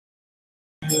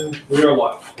And we are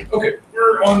live. Okay,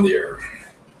 we're on the air.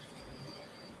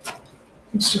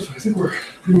 Good stuff. I think we're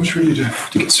pretty much ready to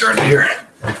get started here.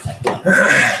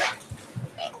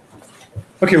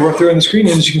 Okay, we're up there on the screen,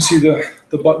 and as you can see,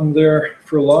 the button there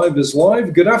for live is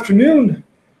live. Good afternoon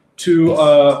to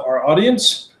our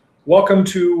audience. Welcome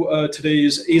to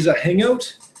today's AZA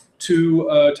Hangout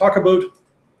to talk about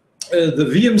the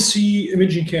VMC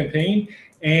Imaging Campaign.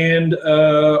 And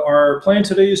our plan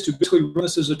today is to basically run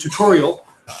this as a tutorial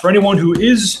for anyone who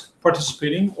is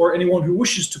participating or anyone who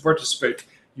wishes to participate.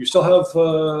 You still have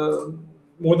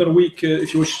more than a week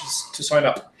if you wish to sign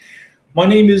up. My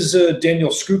name is Daniel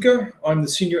Skuka. I'm the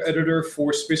Senior Editor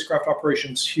for Spacecraft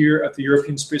Operations here at the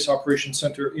European Space Operations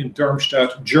Center in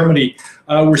Darmstadt, Germany.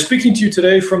 We're speaking to you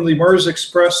today from the Mars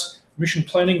Express Mission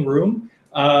Planning Room.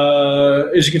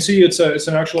 As you can see, it's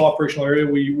an actual operational area.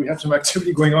 We have some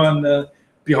activity going on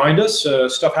behind us.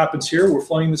 Stuff happens here. We're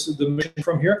flying the mission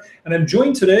from here, and I'm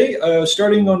joined today,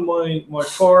 starting on my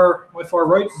far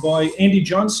right, by Andy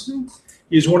Johnston.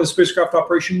 He's one of the spacecraft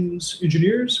operations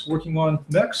engineers working on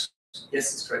MEX.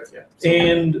 Yes, that's correct. Yeah.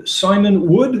 And Simon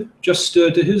Wood, just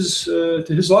to his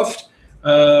left,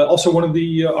 also one of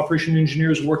the operation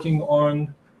engineers working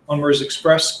on Mars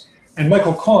Express, and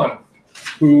Michael Kahn,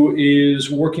 who is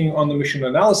working on the mission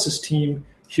analysis team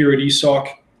here at ESOC,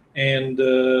 and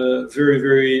very,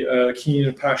 very keen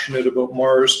and passionate about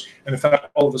Mars. And in fact,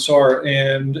 all of us are.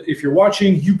 And if you're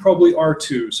watching, you probably are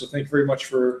too. So thank you very much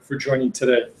for joining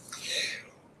today.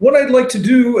 What I'd like to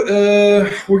do,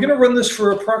 we're going to run this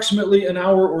for approximately an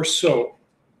hour or so.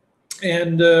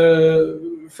 And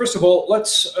first of all,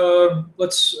 let's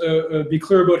be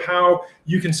clear about how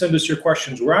you can send us your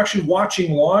questions. We're actually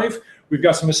watching live. We've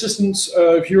got some assistants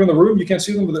here in the room. You can't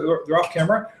see them, but they're off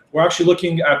camera. We're actually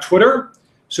looking at Twitter.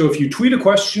 So if you tweet a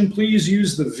question, please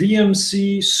use the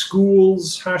VMC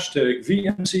Schools hashtag,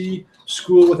 VMC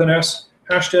School with an S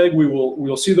hashtag.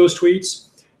 We'll see those tweets.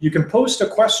 You can post a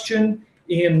question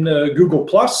in Google+.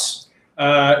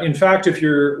 In fact, if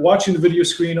you're watching the video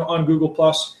screen on Google+,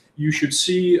 you should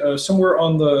see somewhere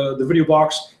on the video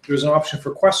box, there's an option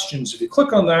for questions. If you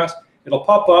click on that, it'll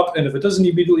pop up, and if it doesn't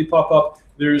immediately pop up,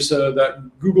 there's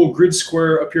that Google grid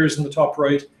square appears in the top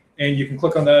right, and you can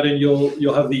click on that, and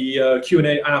you'll have the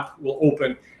Q&A app will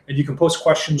open, and you can post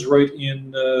questions right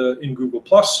in Google+.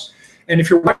 And if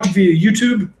you're watching via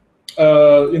YouTube,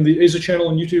 in the AZA channel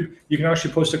on YouTube, you can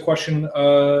actually post a question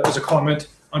as a comment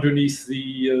underneath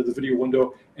the video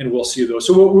window, and we'll see those.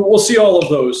 So we'll see all of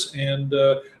those. And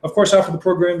of course, after the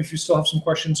program, if you still have some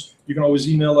questions, you can always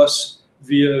email us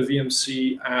via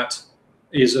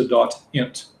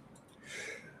vmc@aza.int.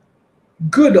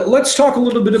 Good. Let's talk a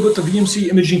little bit about the VMC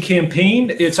Imaging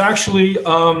Campaign. It's actually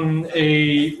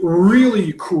a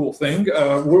really cool thing.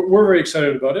 We're very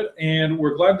excited about it, and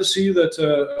we're glad to see that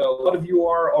a lot of you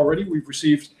are already. We've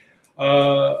received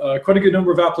quite a good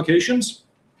number of applications,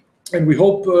 and we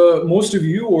hope most of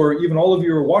you, or even all of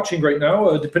you, are watching right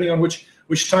now, depending on which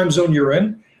time zone you're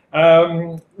in.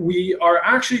 We are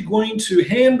actually going to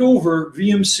hand over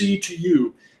VMC to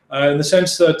you in the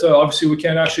sense that obviously we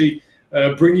can't actually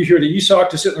bring you here to ESOC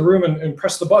to sit in the room and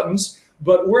press the buttons,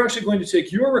 but we're actually going to take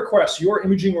your requests, your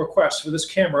imaging requests for this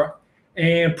camera,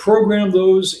 and program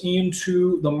those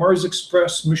into the Mars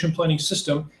Express mission planning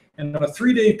system. And on a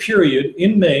 3-day period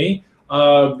in May,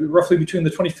 roughly between the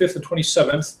 25th and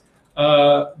 27th,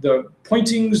 the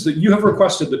pointings that you have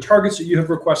requested, the targets that you have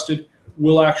requested,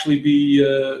 will actually be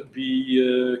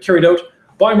carried out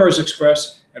by Mars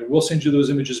Express, and we'll send you those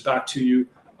images back to you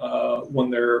when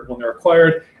they're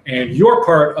acquired. And your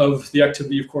part of the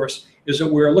activity, of course, is that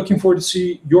we're looking forward to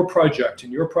see your project,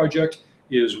 and your project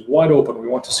is wide open. We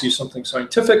want to see something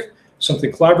scientific,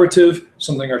 something collaborative,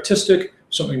 something artistic,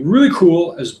 something really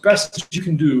cool, as best as you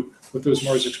can do with those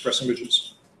Mars Express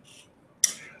images.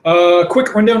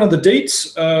 Quick rundown of the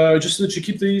dates, just so that you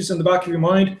keep these in the back of your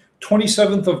mind.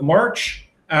 27th of March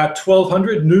at 12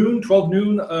 noon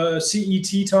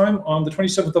CET time on the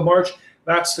 27th of March.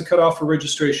 That's the cutoff for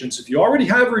registrations. If you already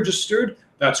have registered,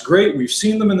 that's great. We've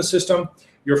seen them in the system.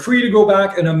 You're free to go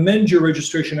back and amend your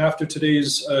registration after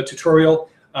today's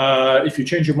tutorial. If you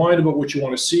change your mind about what you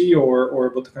want to see or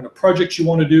about the kind of projects you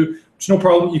want to do, it's no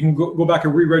problem. You can go back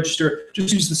and re-register.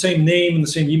 Just use the same name and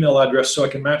the same email address so I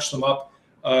can match them up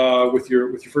with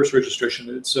your first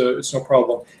registration. It's no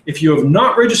problem. If you have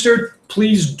not registered,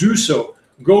 please do so.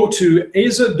 Go to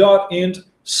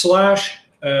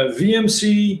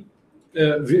aza.int/VMC.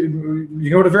 You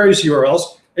go to various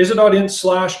URLs.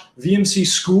 aza.int/VMC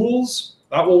schools.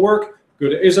 That will work. Go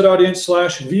to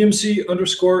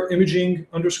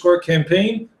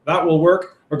aza.int/VMC_imaging_campaign. That will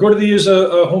work. or go to the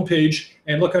ESA homepage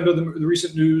and look under the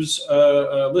recent news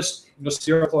list. You'll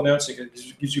see the article announcing it.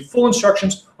 It gives you full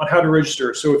instructions on how to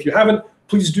register. So if you haven't,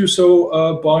 please do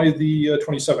so by the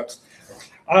 27th.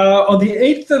 On the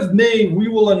 8th of May, we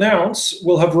will announce,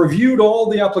 we'll have reviewed all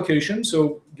the applications,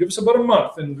 so give us about a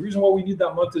month. And the reason why we need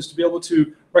that month is to be able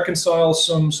to reconcile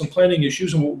some planning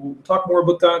issues, and we'll talk more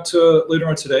about that later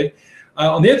on today.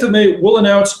 On the 8th of May, we'll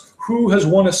announce who has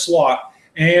won a slot,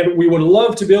 and we would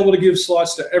love to be able to give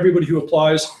slots to everybody who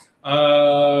applies.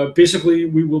 Basically,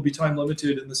 we will be time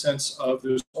limited in the sense of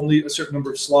there's only a certain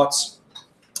number of slots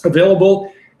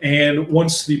available. And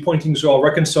once the pointings are all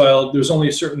reconciled, there's only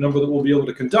a certain number that we'll be able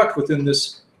to conduct within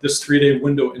this 3-day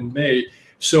window in May.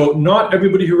 So not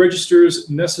everybody who registers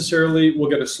necessarily will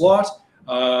get a slot.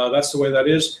 That's the way that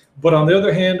is. But on the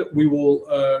other hand, we will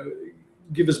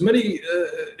give as many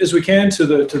as we can to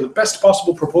the best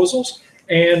possible proposals.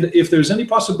 And if there's any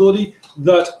possibility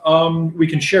that we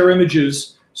can share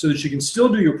images so that you can still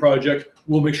do your project,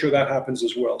 we'll make sure that happens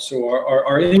as well. So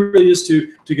our aim really is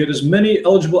to get as many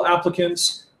eligible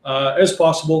applicants as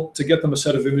possible to get them a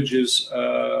set of images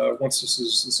once this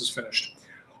is finished.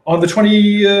 On the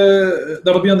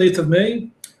that'll be on the 8th of May.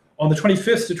 On the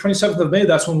 25th to 27th of May,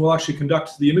 that's when we'll actually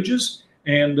conduct the images,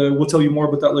 and we'll tell you more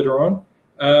about that later on.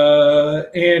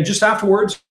 And just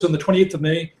afterwards, on the 28th of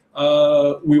May,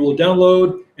 we will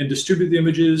download and distribute the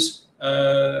images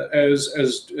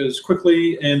as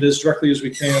quickly and as directly as we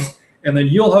can. And then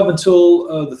you'll have until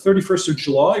the 31st of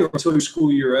July, or until your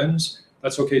school year ends.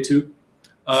 That's okay too.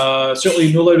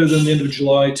 Certainly no later than the end of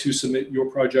July to submit your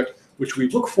project, which we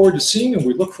look forward to seeing and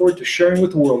we look forward to sharing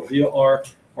with the world via our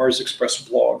Mars Express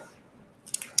blog.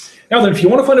 Now then, if you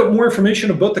want to find out more information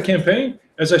about the campaign,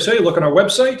 as I say, look on our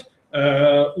website,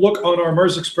 look on our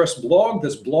Mars Express blog.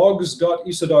 That's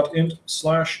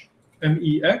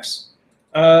blogs.esa.int/MEX.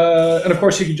 And of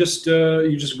course, you can just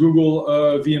Google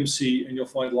VMC and you'll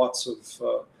find lots of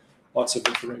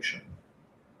information.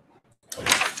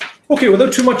 Okay,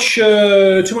 without too much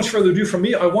further ado from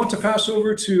me, I want to pass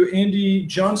over to Andy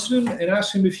Johnston and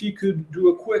ask him if he could do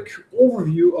a quick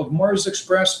overview of Mars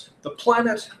Express, the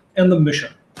planet, and the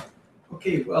mission.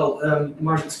 Okay, well,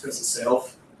 Mars Express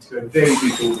itself, to a very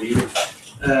brief overview,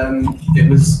 it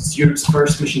was Europe's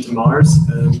first mission to Mars.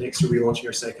 Next, we're relaunching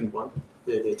our second one,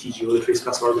 the TGO, the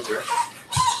Trace-class orbiter.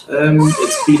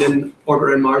 It's been in orbit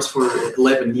around Mars for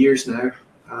 11 years now,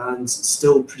 and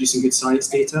still producing good science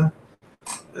data.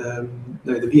 Now,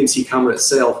 the VMC camera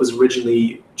itself was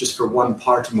originally just for one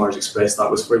part of Mars Express.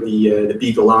 That was for the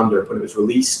Beagle lander when it was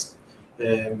released.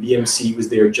 VMC was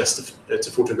there just to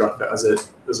photograph it as it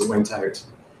went out.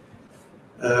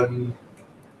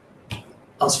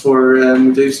 As for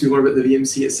do you speak more about the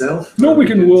VMC itself? No,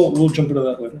 we'll jump into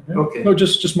that later. Yeah. Okay. No,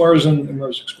 just Mars and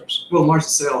Mars Express. Well, Mars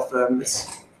itself,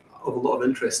 it's of a lot of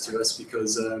interest to us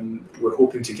because we're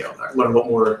hoping to learn a lot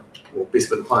more, well,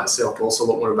 basically the planet itself, but also a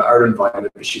lot more about our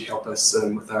environment, which should help us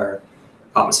with our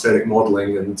atmospheric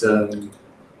modelling and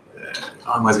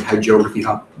analysing how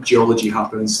geology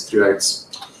happens throughout,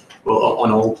 well,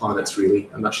 on all planets really,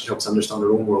 and that should help us understand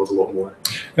our own world a lot more.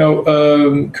 Now,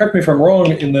 correct me if I'm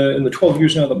wrong. In the 12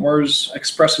 years now that Mars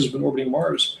Express has been orbiting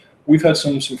Mars, we've had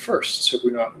some firsts, have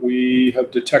we not? We have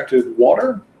detected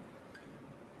water.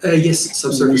 Yes,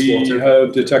 subsurface water. We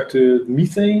have detected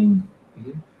methane,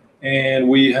 and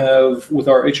we have, with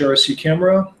our HRSC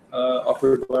camera,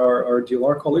 operated by our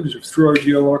DLR colleagues, or through our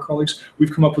DLR colleagues,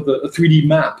 we've come up with a 3D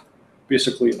map,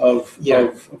 basically, of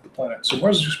the planet. So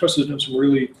Mars Express has done some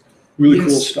really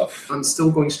cool stuff. And still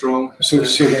going strong. So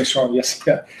still going strong, yes,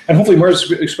 yeah. And hopefully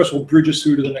Mars Express will bridge us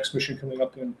through to the next mission coming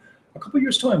up in a couple of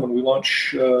years' time when we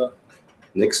launch.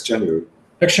 Next January.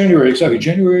 Next January, exactly.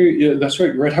 January, yeah, that's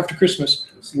right, right after Christmas.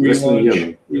 We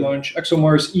launch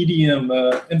ExoMars EDM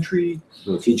entry.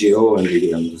 No, TGO and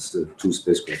EDM is the two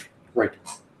spacecraft. Right.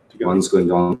 Together. One's going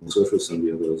down the surface and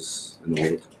the other is in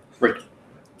orbit. Right.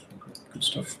 Good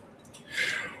stuff.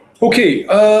 Okay,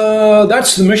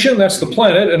 that's the mission, that's the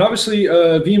planet, and obviously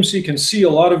VMC can see a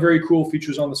lot of very cool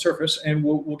features on the surface, and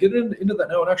we'll get into that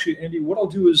now. And actually, Andy, what I'll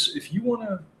do is, if you want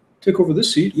to take over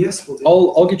this seat, yes, we'll do.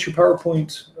 I'll get your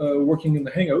PowerPoint working in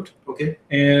the Hangout. Okay.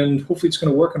 And hopefully it's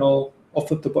going to work, and I'll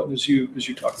flip the button as you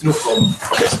talk. No problem.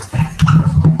 Okay.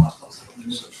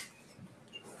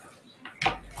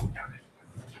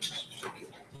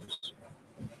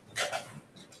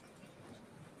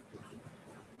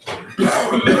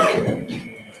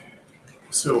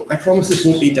 So I promise this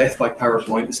won't be death by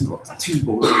PowerPoint. This is not too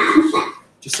boring.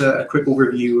 Just a quick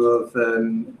overview of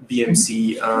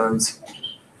VMC and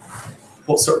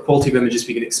what sort of quality of images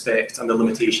we can expect and the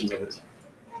limitations of it.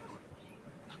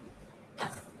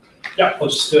 Yeah,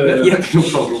 let's yeah, no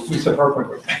problem. use the PowerPoint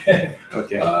quick.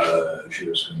 Okay.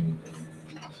 Share screen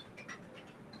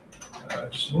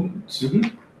and just a moment.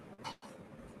 Mm-hmm.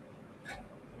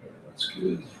 That's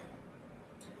good.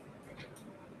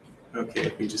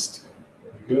 Okay, we just.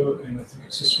 There we go, and I think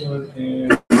it's this one.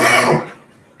 And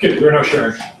okay, we're now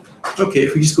sharing. Okay,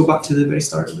 if we just go back to the very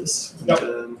start of this. Yep.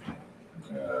 And,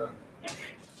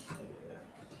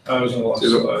 I was on the last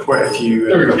so slide. quite a few.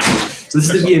 There we go. So this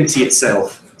is the VMC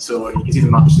itself. So you can see the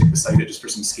matchstick beside it just for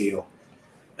some scale.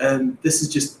 And this is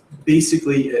just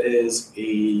basically it is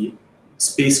a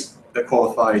space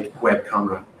qualified web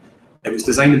camera. It was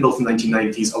designed and built in the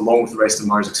 1990s along with the rest of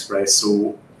Mars Express.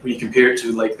 So when you compare it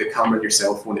to like the camera on your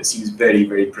cell phone, it seems very,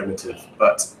 very primitive,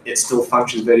 but it still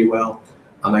functions very well.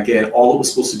 And again, all it was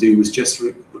supposed to do was just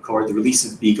record the release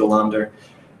of the Beagle lander.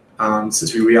 And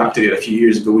since we reactivated it a few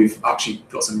years ago, we've actually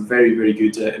got some very, very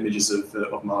good images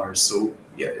of Mars. So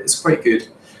yeah, it's quite good.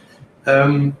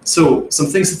 So some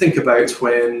things to think about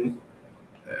when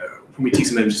we take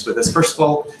some images with this. First of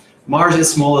all, Mars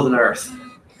is smaller than Earth.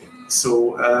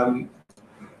 So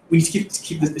we need to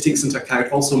take this into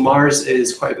account. Also, Mars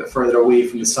is quite a bit further away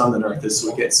from the sun than Earth is,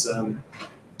 so it gets a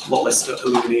lot less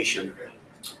illumination.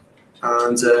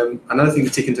 And another thing to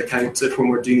take into account when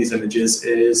we're doing these images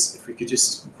is, if we could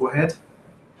just go ahead,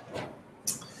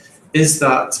 is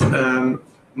that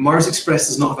Mars Express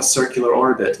does not have a circular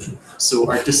orbit, so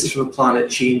our distance from the planet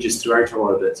changes throughout our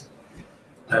orbit.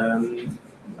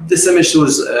 This image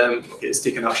shows, it's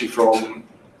taken actually from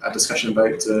a discussion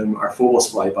about our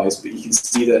Phobos flybys, but you can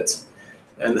see that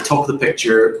in the top of the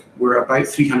picture, we're about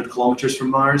 300 kilometers from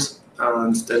Mars,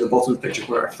 and down the bottom of the picture,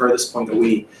 we're our furthest point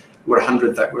away. We're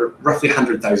roughly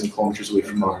 100,000 kilometers away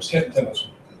from Mars.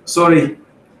 10,000. Sorry,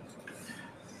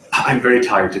 I'm very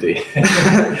tired today.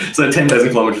 So 10,000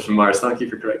 kilometers from Mars. Thank you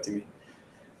for correcting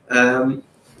me.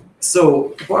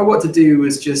 So what I want to do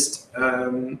is just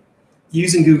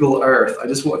using Google Earth. I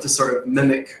just want to sort of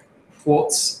mimic what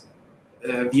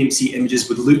VMC images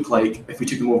would look like if we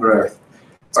took them over Earth.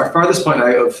 So our farthest point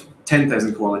out of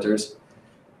 10,000 kilometers.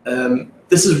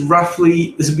 This would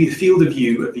be the field of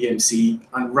view of VMC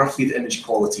and roughly the image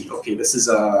quality. Okay, this is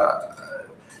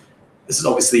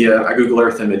obviously a Google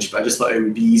Earth image, but I just thought it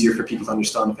would be easier for people to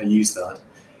understand if I use that.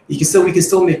 We can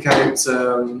still make out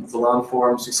the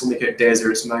landforms. We can still make out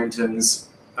deserts, mountains.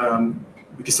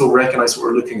 We can still recognize what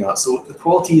we're looking at. So the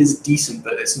quality is decent,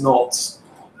 but it's not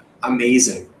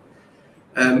amazing.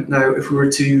 Now, if we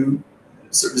were to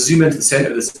sort of zoom into the center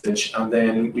of this image, and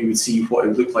then we would see what it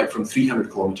would look like from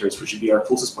 300 kilometers, which would be our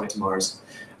closest point to Mars.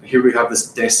 And here we have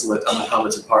this desolate,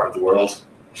 uninhabited part of the world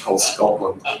called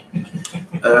Scotland.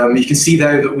 You can see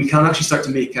now that we can actually start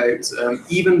to make out,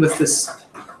 even with this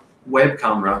web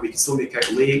camera, we can still make out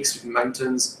lakes,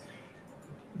 mountains,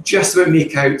 just about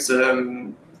make out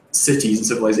cities and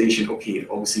civilization. Okay,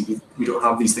 obviously we don't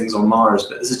have these things on Mars,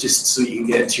 but this is just so you can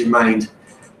get into your mind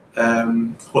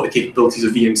what the capabilities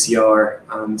of VMC are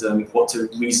and what to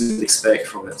reasonably expect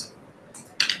from it.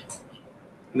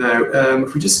 Now,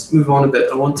 if we just move on a bit,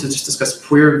 I want to just discuss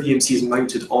where VMC is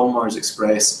mounted on Mars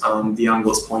Express and the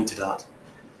angle it's pointed at.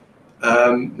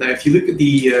 Now, if you look at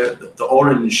the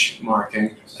orange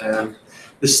marking,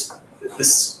 this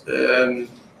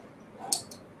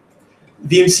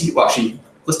VMC, well actually,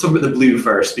 let's talk about the blue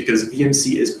first, because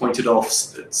VMC is pointed off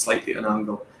slightly at an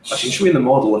angle. Actually, I can show you in the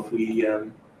model if we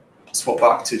swap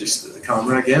back to just the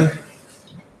camera again.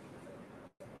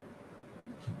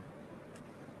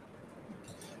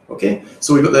 Okay,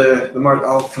 so we've got the Mars,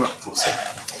 I'll come up closer.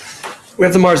 We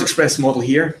have the Mars Express model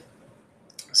here.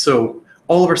 So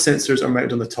all of our sensors are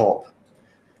mounted on the top.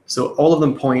 So all of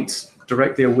them point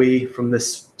directly away from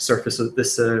this surface of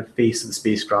this face of the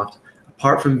spacecraft.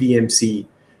 Apart from VMC,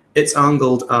 it's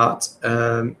angled at,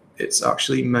 it's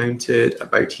actually mounted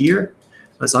about here.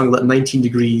 It's angled at 19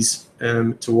 degrees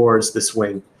towards this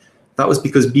wing. That was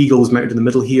because Beagle was mounted in the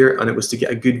middle here, and it was to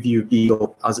get a good view of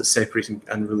Beagle as it's separated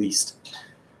and released.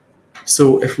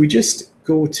 So if we just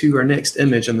go to our next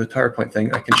image on the PowerPoint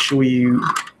thing, I can show you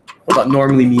what that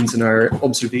normally means in our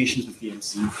observations with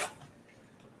VMC.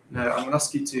 Now I'm going to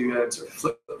ask you to sort of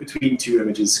flip between two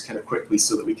images kind of quickly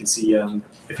so that we can see, if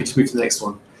we just move to the next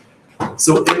one.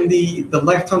 So in the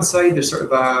left-hand side, there's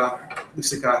sort of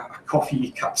looks like a coffee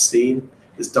cup stain,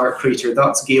 this dark crater.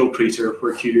 That's Gale crater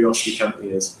where Curiosity currently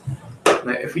is.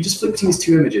 Now if we just flip between these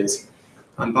two images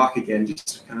and back again,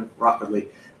 just kind of rapidly,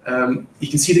 you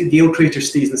can see that Gale crater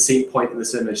stays in the same point in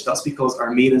this image. That's because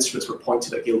our main instruments were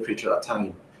pointed at Gale crater at that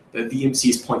time. The VMC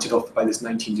is pointed off by this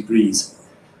 19 degrees.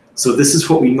 So this is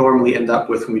what we normally end up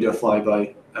with when we do a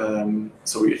flyby.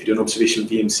 So if you do an observation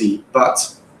with VMC.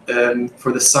 But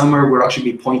for the summer, we're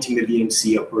actually be pointing the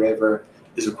VMC up wherever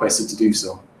is requested to do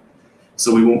so.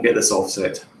 So we won't get this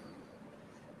offset.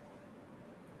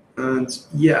 And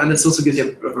yeah, and this also gives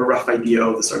you a rough idea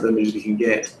of the sort of images we can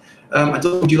get. I don't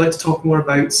know, would you like to talk more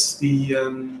about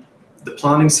the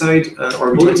planning side, or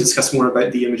would you like to discuss more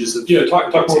about the images of? Yeah,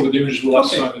 talk more about the images. We'll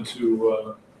have time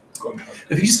to.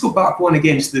 If you just go back one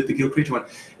again, just the Gale Crater one.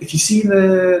 If you see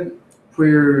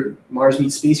where Mars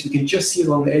meets space, we can just see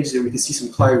along the edge there. We can see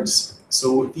some clouds.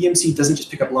 So VMC doesn't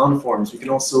just pick up landforms. We can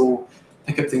also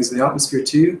pick up things in the atmosphere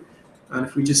too. And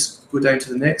if we just go down to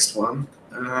the next one,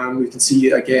 we can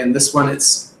see again this one.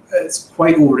 It's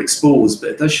quite overexposed,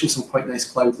 but it does show some quite nice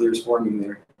cloud layers forming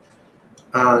there.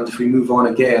 And if we move on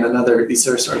again, these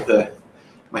are sort of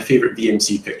my favorite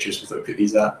VMC pictures, without put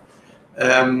these at.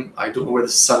 I don't know whether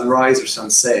it's sunrise or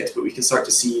sunset, but we can start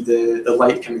to see the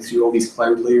light coming through all these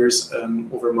cloud layers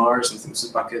over Mars. I think this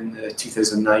was back in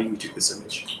 2009 we took this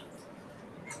image.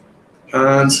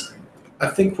 And I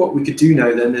think what we could do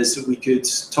now then is we could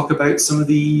talk about some of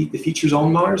the features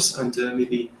on Mars, and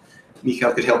maybe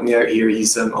Mikael could help me out here.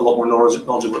 He's a lot more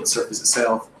knowledgeable about the surface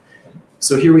itself.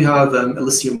 So here we have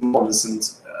Elysium Mons, and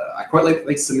I quite like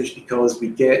this image because we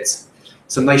get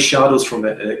some nice shadows from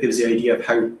it, and it gives the idea of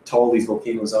how tall these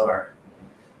volcanoes are.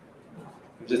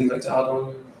 Would you like to add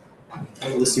on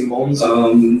Elysium Mons?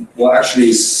 Well,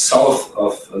 actually, south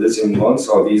of Elysium Mons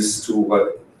are these two.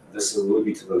 Well, this will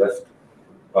be to the left,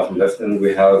 bottom left, and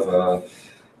we have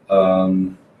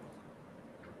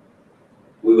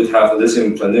we would have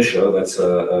Elysium Planitia. That's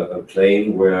a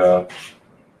plane where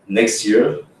next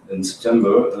year in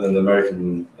September an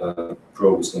American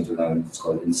probe is going to land. It's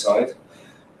called InSight.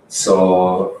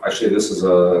 So actually, this is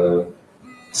a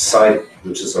site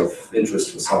which is of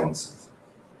interest for science.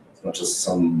 It's not just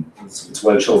it's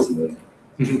well chosen.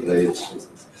 Okay,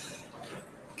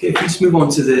 if we just move on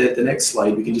to the next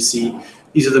slide, we can just see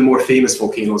these are the more famous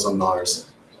volcanoes on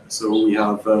Mars. So we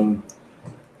have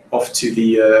off to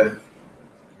the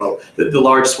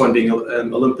largest one being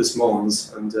Olympus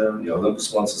Mons, and yeah,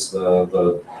 Olympus Mons is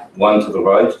the one to the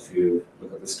right. If you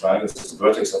look at this triangle, this is the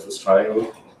vertex of this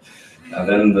triangle. And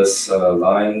then this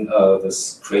line,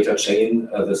 this crater chain,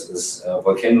 this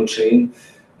volcano chain.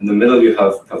 In the middle you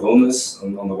have Pavonis.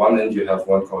 On the one end you have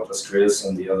one called Astreus,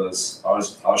 and the other is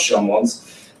Arsia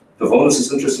Mons. Pavonis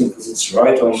is interesting because it's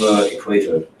right on the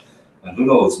equator. And who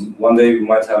knows, one day we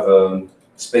might have a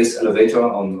space elevator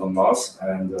on Mars,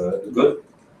 and a good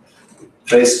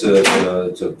place to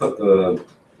put the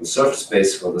surface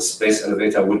space for the space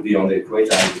elevator would be on the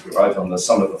equator, and would be right on the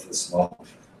summit of this mountain.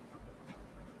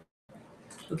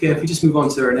 Okay, if we just move on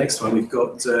to our next one, we've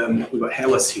got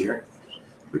Hellas here,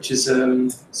 which is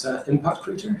an impact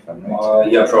crater, if I'm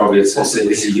right? Yeah, probably. It's a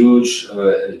huge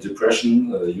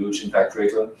depression, a huge impact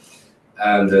crater,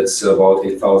 and it's about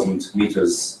 8,000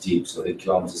 meters deep, so 8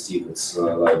 kilometers deep. It's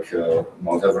like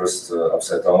Mount Everest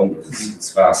upside down, but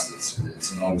it's vast.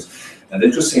 It's enormous. And the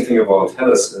interesting thing about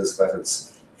Hellas is that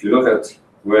if you look at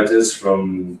where it is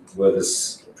from where in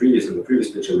the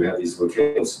previous picture we had these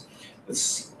volcanoes,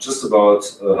 it's just about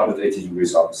 180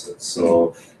 degrees opposite.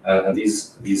 So, and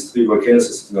these three volcanoes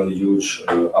are sitting on a huge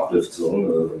uplift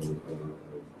zone,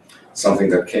 something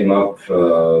that came up,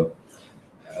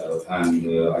 and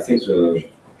I think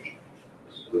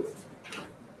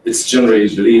it's generally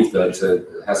believed that it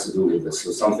has to do with this.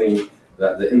 So something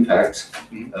that the impact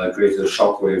created a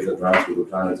shock wave that ran through the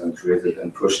planet and created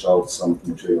and pushed out some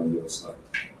material on the other side.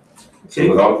 So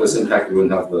without this impact, we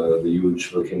wouldn't have the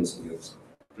huge volcanoes on the other side.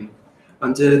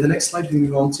 And the next slide we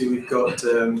move on to, we've got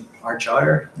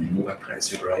Argyre. I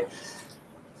pronounced it right.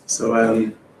 So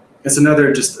it's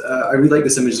another I really like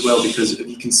this image as well, because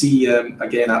you can see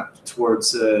again up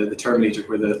towards the Terminator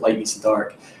where the light meets the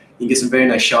dark, you can get some very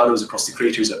nice shadows across the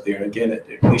craters up there. And again,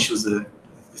 it really shows the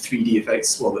 3D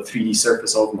effects, well, the 3D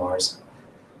surface of Mars.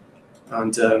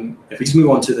 And if we just move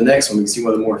on to the next one, we can see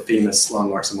one of the more famous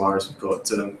landmarks of Mars. We've got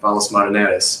Valles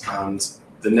Marineris, and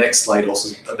the next slide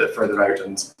also a bit further out,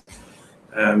 and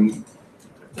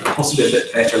possibly a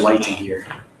bit better lighting here.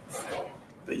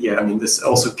 But yeah, I mean, this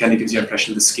also kind of gives you an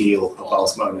impression of the scale of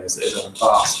Valles Marineris. It is a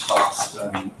vast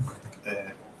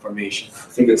formation. I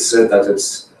think it's said that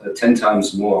it's 10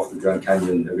 times more of the Grand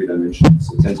Canyon in every dimension.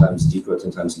 So 10 times deeper,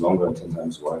 10 times longer, and 10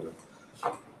 times wider.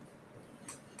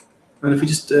 And if we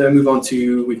just move on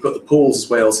to, we've got the poles as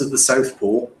well. So the South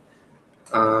Pole,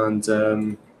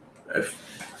 and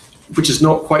which is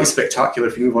not quite as spectacular.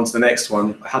 If you move on to the next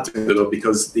one, I had to do it though,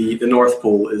 because the North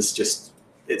Pole is just,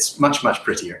 it's much, much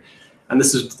prettier. And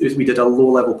this is, we did a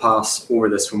low-level pass over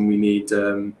this when we made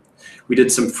we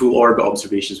did some full orbit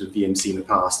observations with VMC in the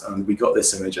past, and we got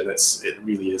this image, and it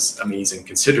really is amazing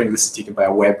considering this is taken by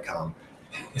a webcam.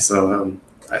 So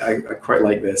I quite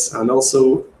like this, and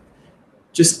also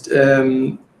just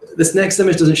this next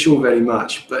image doesn't show very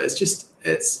much, but it's just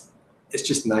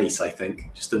nice, I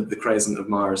think, just the crescent of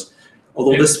Mars.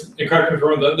 Although this, and correct me if I'm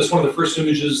wrong, this is one of the first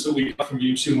images that we got from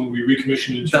VMC when we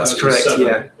recommissioned in 2007. That's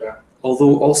correct, yeah.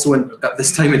 Although also at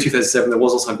this time in 2007 there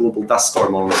was also a global dust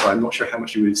storm on, so I'm not sure how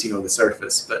much you would have seen on the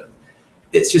surface, but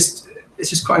it's just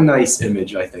quite a nice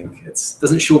image, I think. It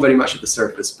doesn't show very much at the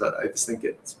surface, but I just think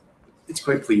it's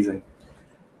quite pleasing.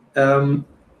 Now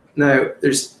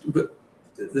there's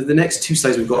the next two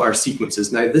slides we've got are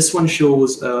sequences. Now this one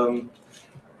shows the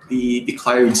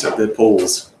clouds at the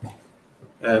poles.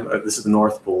 This is the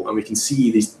North Pole, and we can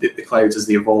see the clouds as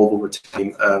they evolve over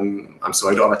time. I'm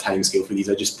sorry, I don't have a time scale for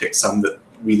these. I just picked some that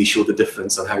really show the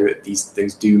difference on how these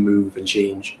things do move and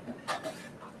change.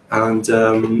 And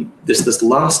this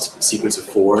last sequence of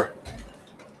 4,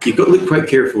 you've got to look quite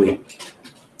carefully.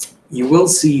 You will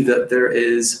see that there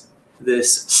is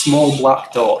this small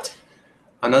black dot,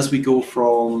 and as we go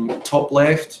from top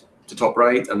left to top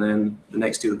right, and then the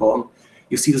next to the bottom,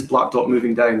 you'll see this black dot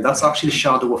moving down. That's actually the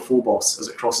shadow of Phobos as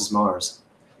it crosses Mars.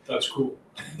 That's cool.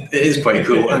 It is quite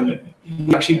cool, and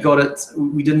we actually got it.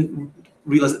 We didn't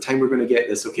realize at the time we were going to get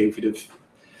this. Okay, if we'd have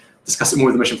discussed it more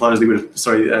with the mission planners, they would have,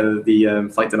 the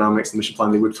flight dynamics and the mission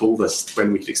plan, they would have told us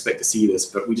when we could expect to see this,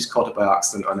 but we just caught it by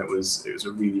accident, and it was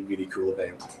a really, really cool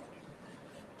event.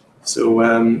 So,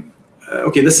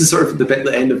 okay, this is sort of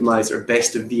the end of my sort of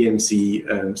best of VMC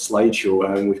slideshow,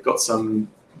 and we've got some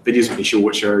videos we can show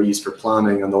which are used for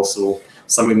planning, and also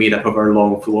some we made up of our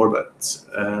long full orbit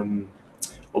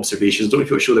observations. Don't know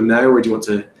if you want to show them now, or do you want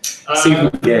to save them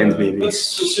at the end, maybe? Let's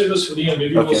save this for the end.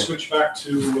 Maybe we'll switch back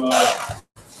to the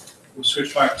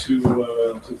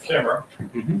camera.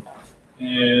 Mm-hmm.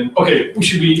 And okay, we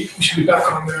should be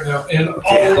back on there now. And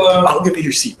okay, I'll give you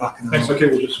your seat back. Thanks. Okay,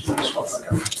 we'll just swap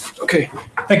back out. Okay,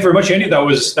 thank you very much, Andy. That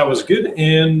was good.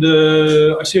 And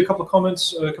I see a couple of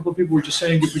comments. A couple of people were just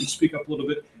saying if we can speak up a little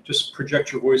bit, just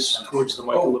project your voice towards the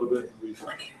mic a little bit. We've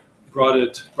brought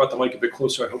the mic a bit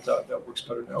closer. I hope that works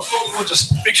better now. We'll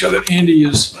just make sure that Andy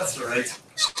is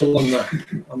still on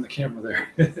the camera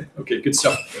there. Okay, good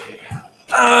stuff.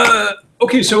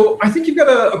 Okay, so I think you've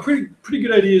got a pretty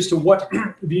good idea as to what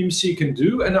VMC can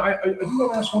do, and I do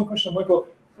want to ask one question, Michael.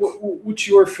 What's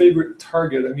your favorite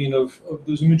target? I mean, of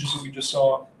those images that we just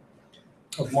saw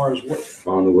of Mars, what?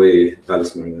 Far and away,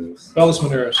 Valles Marineris. Valles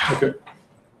Marineris. Okay.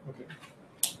 All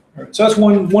right. So that's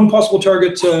one possible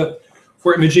target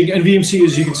for imaging, and VMC,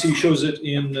 as you can see, shows it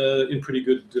in pretty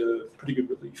good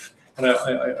relief. And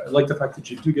I like the fact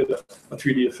that you do get a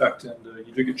 3D effect, and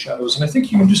you do get shadows, and I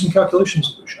think you can do some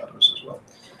calculations of those shadows as well.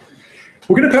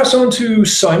 We're going to pass on to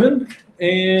Simon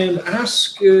and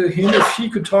ask him if he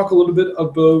could talk a little bit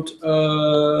about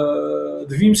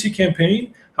the VMC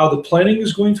campaign, how the planning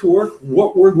is going to work,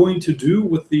 what we're going to do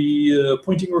with the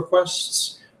pointing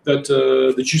requests that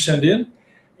you send in,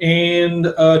 and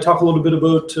talk a little bit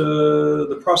about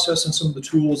the process and some of the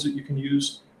tools that you can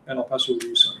use. And I'll pass over to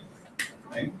you, Simon.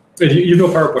 Right. You know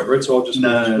PowerPoint, right? So I'll just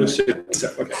no. Okay.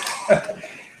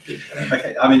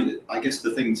 Okay. I mean, I guess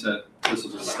the thing to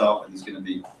sort of start with is going to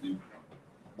be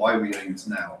why are we doing this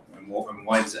now, and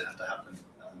why does it have to happen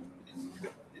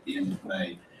at the end of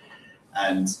May?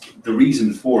 And the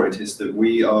reason for it is that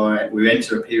we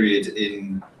enter a period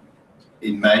in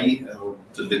May, or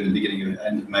in the beginning of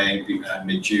end of May,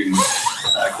 mid-June,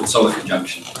 called solar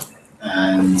conjunction,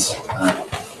 and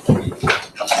we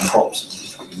have some props.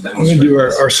 I'm going to do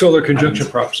our solar conjunction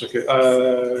props. Okay.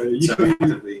 You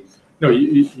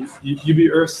be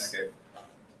Earth, okay,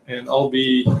 and I'll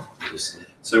be.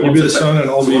 So you be the sun, and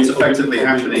I'll be. What's effectively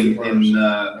happening in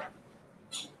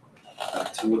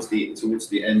towards the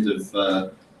end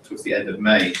of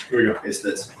May is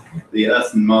that the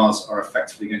Earth and Mars are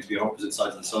effectively going to be opposite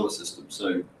sides of the solar system.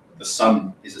 So the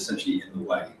sun is essentially in the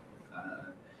way.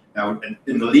 Now,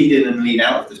 in the lead-in and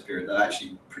lead-out of this period, that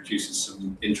actually produces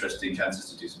some interesting chances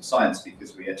to do some science,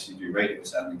 because we actually do radio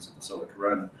soundings of the solar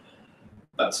corona.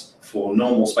 But for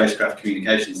normal spacecraft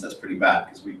communications, that's pretty bad,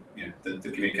 because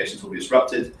the communications will be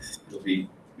disrupted. It'll be,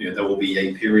 there will be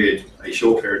a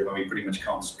short period where we pretty much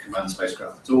can't command the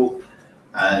spacecraft at all,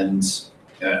 and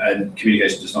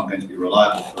communication is just not going to be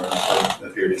reliable for a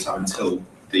period of time until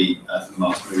the Earth and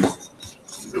Mars move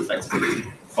effectively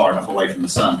far enough away from the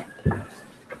sun.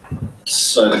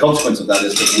 So the consequence of that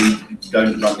is that we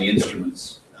don't run the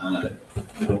instruments, the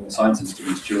normal science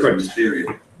instruments, during this period,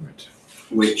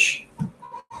 which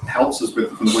helps us from the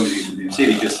point of view of the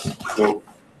VMC, because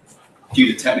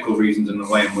due to technical reasons and the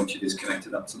way in which it is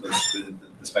connected up to the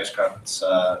spacecraft's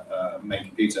main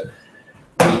computer,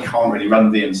 we can't really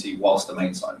run VMC whilst the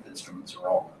main science instruments are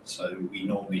on. So we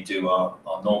normally do our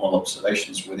normal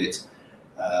observations with it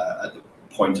at the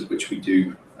point at which we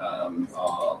do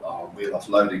our wheel-off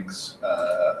loadings,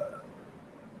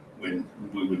 when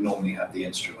we would normally have the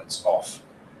instruments off.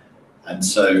 And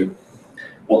so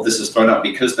what this has thrown up,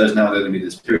 because there's now going to be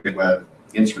this period where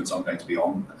the instruments aren't going to be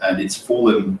on, and it's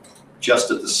fallen just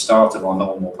at the start of our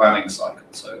normal planning cycle.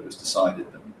 So it was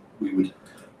decided that we would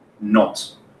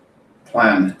not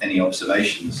plan any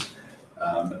observations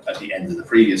at the end of the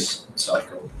previous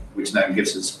cycle, which now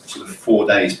gives us sort of 4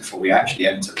 days before we actually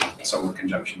enter the solar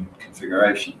conjunction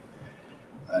configuration.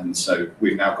 And so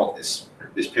we've now got this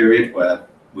period where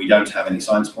we don't have any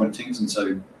science pointings, and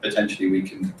so potentially we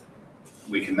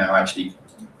can now actually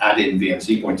add in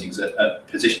VMC pointings at a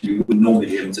position we would normally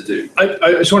be able to do.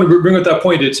 I just want to bring up that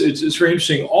point. It's very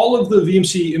interesting. All of the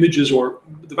VMC images, or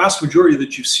the vast majority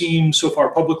that you've seen so far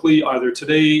publicly, either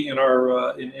today in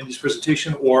our in Andy's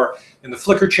presentation or in the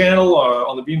Flickr channel,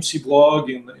 on the VMC blog,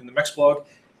 in the MEX blog,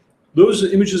 those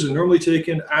images are normally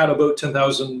taken at about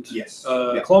 10,000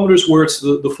 kilometers, where it's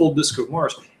the full disk of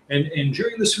Mars. And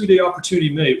during this 3-day opportunity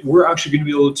in May, we're actually going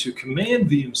to be able to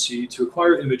command VMC to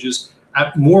acquire images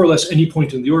at more or less any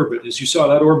point in the orbit. As you saw,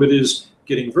 that orbit is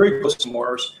getting very close to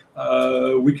Mars.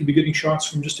 We could be getting shots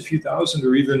from just a few thousand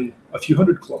or even a few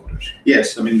hundred kilometers.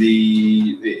 Yes, I mean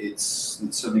it's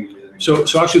something. So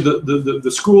actually,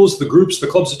 the schools, the groups, the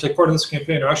clubs that take part in this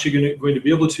campaign are actually going to be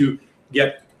able to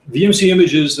get VMC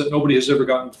images that nobody has ever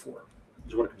gotten before.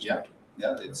 Is what it comes down to.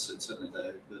 Yeah, it's certainly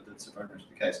that's very much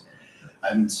the case.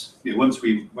 And you know, once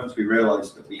we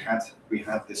realised that we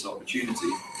had this opportunity,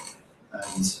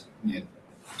 and you know,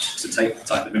 to take the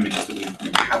type of images that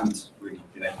we hadn't really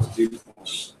been able to do before,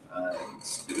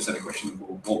 it was then a question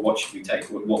of what should we take,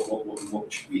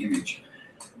 what should we image,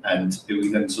 and we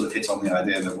then sort of hit on the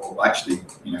idea that, well, actually,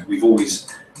 you know, we've always,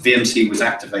 VMC was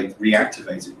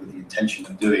reactivated with the intention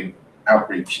of doing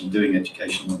outreach and doing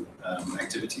educational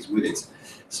activities with it.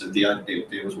 So the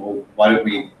idea was, well, why don't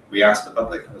we ask the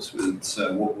public,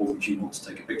 what would you want to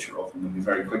take a picture of? And then we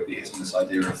very quickly hit on this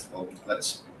idea of, well,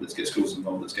 let's get schools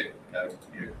involved, let's get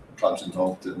you know, clubs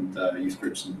involved, and youth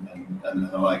groups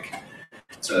and the like,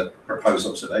 to propose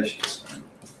observations.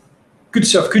 Good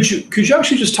stuff. Could you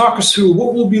actually just talk us through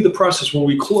what will be the process when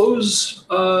we close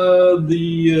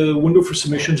the window for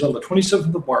submissions on the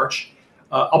 27th of March?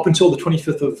 Up until the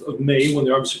 25th of May, when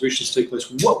the observations take place,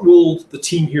 what will the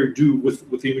team here do with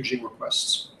the imaging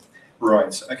requests?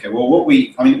 Right. Okay. Well,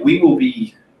 we will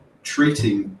be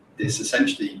treating this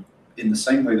essentially in the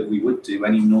same way that we would do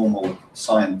any normal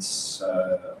science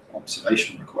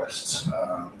observation requests.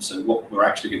 So what we're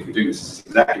actually going to be doing is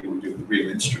exactly what we do with real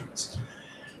instruments.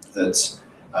 That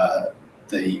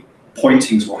the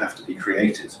pointings will have to be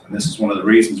created, and this is one of the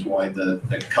reasons why the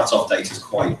cut-off date is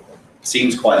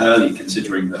seems quite early,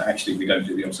 considering that actually we don't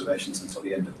do the observations until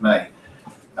the end of May,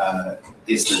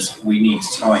 is that we need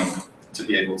time to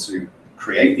be able to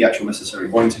create the actual necessary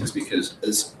pointings, because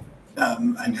as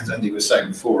Andy was saying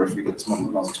before, if we get this model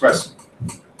of Mars Express,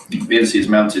 VMC is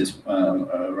mounted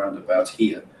around about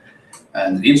here,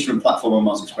 and the instrument platform on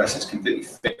Mars Express is completely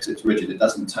fixed, it's rigid, it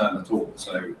doesn't turn at all.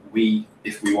 So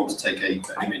if we want to take an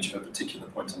image of a particular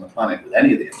point on the planet with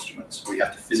any of the instruments, we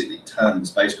have to physically turn the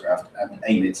spacecraft and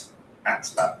aim it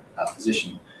at that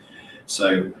position.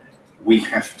 So we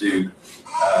have to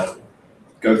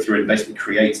go through and basically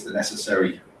create the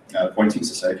necessary pointings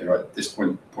to say, okay, right, this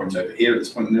point over here at this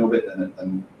point in the orbit, and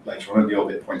then later on in the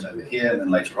orbit point over here, and then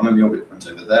later on in the orbit point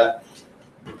over there,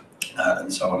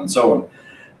 and so on and so on.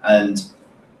 And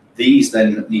these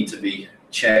then need to be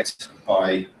checked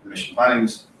by the mission planning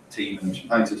team and mission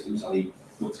planning systems, i.e.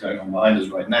 what's going on behind us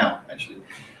right now, actually,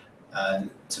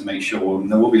 to make sure.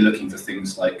 And then we'll be looking for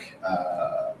things like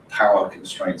power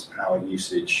constraints, power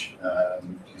usage,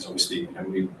 because obviously, you know,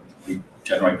 we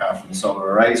generate power from the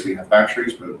solar arrays, we have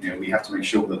batteries, but you know, we have to make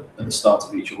sure that at the start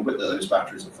of each orbit that those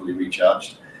batteries are fully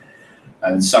recharged.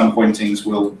 And some pointings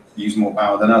will use more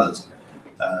power than others,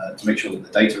 to make sure that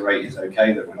the data rate is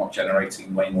okay, that we're not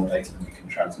generating way more data than we can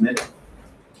transmit.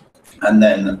 And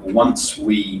then once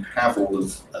we have all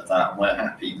of that, and we're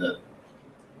happy that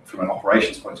from an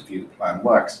operations point of view the plan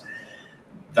works,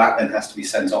 that then has to be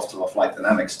sent off to our flight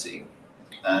dynamics team.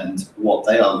 And what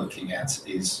they are looking at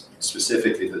is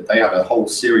specifically that they have a whole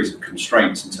series of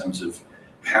constraints in terms of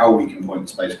how we can point the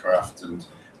spacecraft and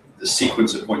the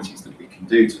sequence of pointings that we can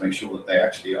do to make sure that they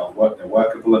actually are they're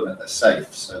workable and that they're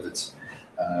safe. So that,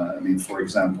 I mean, for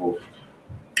example,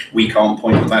 we can't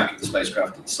point the back of the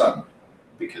spacecraft at the sun,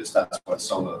 because that's where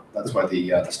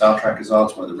the star trackers are,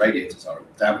 that's where the radiators are. It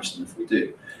will damage them if we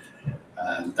do.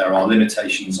 And there are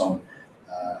limitations on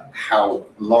how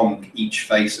long each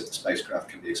face of the spacecraft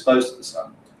can be exposed to the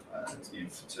sun,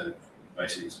 to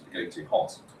basically getting too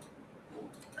hot.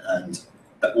 And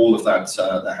all of that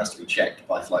has to be checked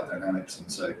by flight dynamics,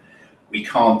 and so we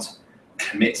can't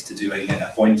commit to doing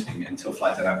a pointing until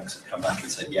flight dynamics have come back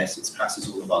and said yes, it passes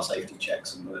all of our safety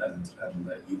checks, and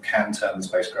you can turn the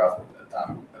spacecraft at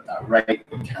that rate.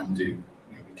 We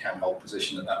can hold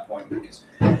position at that point, because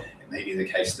it may be the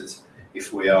case that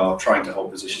if we are trying to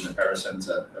hold position at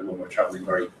pericenter when we're traveling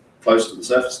very close to the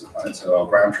surface of the planet, so our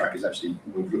ground track is actually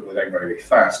we're going very, very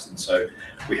fast, and so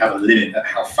we have a limit at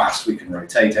how fast we can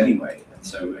rotate anyway. And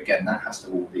so again, that has to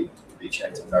all be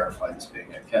checked and verified as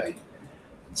being okay.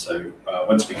 And so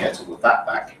once we get all of that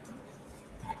back,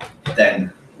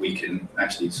 then we can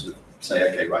actually sort of say,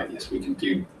 okay, right, yes, we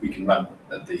can run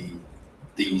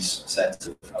these sets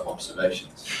of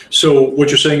observations. So what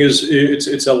you're saying is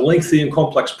it's a lengthy and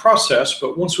complex process,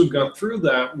 but once we've gone through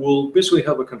that, we'll basically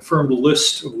have a confirmed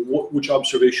list of which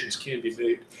observations can be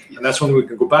made, yes. And that's when we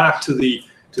can go back to the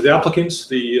applicants,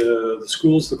 the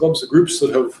schools, the clubs, the groups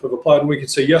that have applied, and we can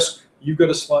say, yes, you've got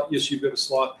a slot, yes, you've got a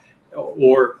slot,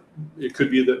 or it could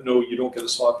be that no, you don't get a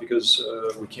slot because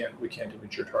we can't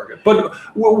image your target. But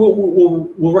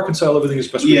we'll reconcile everything as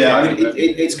best we can. Yeah, I mean,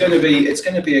 it's going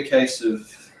to be a case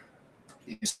of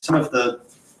some of the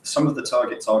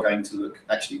targets are going to look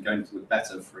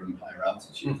better from higher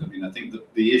altitude. Mm-hmm. I mean, I think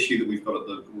that the issue that we've got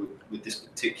with this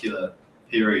particular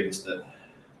period is that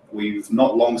we've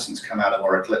not long since come out of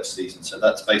our eclipse season. So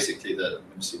that's basically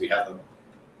obviously we have an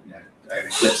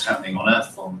eclipse happening on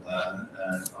Earth on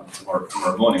tomorrow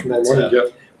morning. But,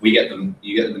 you get them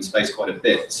in space quite a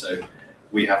bit. So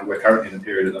we're currently in a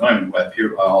period at the moment where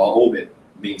our orbit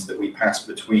means that we pass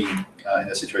between in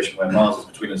a situation where Mars is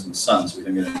between us and the Sun, so we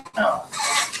don't get any power.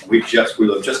 We'll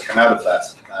have just come out of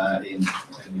that in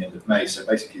the end of May. So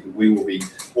basically, we will be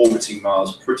orbiting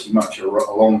Mars pretty much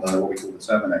along what we call the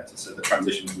terminator, so the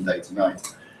transition from day to night.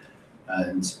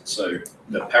 And so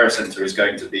the pericenter is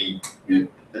going to be,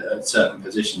 at certain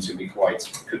positions could be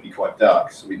quite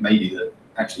dark. So it may be that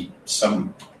actually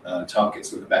some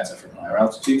targets look better from higher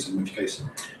altitudes, in which case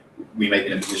we may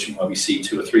be in a position where we see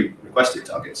 2 or 3 requested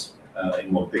targets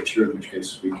in one picture, in which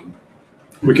case we can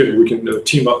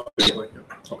team up.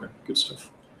 Okay, good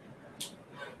stuff.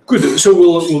 Good. So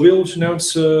we'll be able to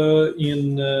announce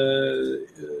in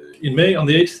May on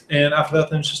the 8th, and after that,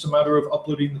 then it's just a matter of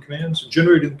uploading the commands,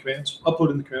 generating the commands,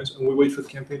 uploading the commands, and we wait for the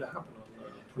campaign to happen on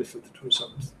the 25th to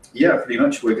 27th. Yeah, pretty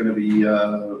much. We're going to be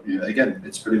again.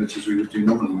 It's pretty much as we would do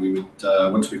normally. We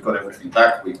would once we've got everything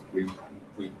back, we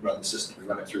run the system. We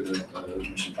run it through the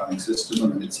mission planning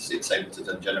system, and it's able to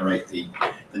then generate the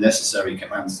necessary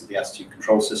commands to the attitude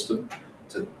control system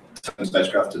to turn the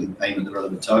spacecraft and aim at the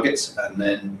relevant targets, and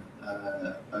then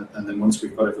once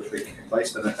we've got everything in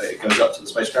place, then it goes up to the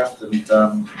spacecraft, and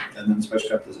then the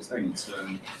spacecraft does its thing.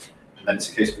 And then it's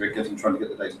a case of trying to get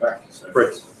the data back. So,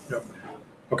 right. Yeah.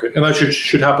 Okay, and that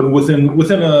should happen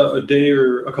within a day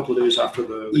or a couple of days after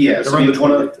the. Yeah. So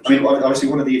obviously,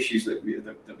 one of the issues that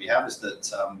we have is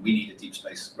that we need a deep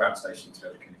space ground station to be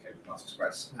able to communicate with Mars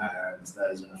Express, and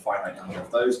there's a finite number of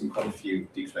those and quite a few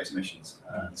deep space missions.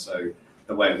 And so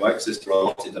the way it works is to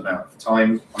allotted amount of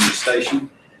time on the station,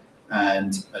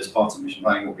 and as part of mission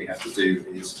planning, what we have to do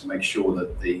is to make sure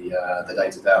that the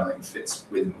data downlink fits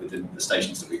within the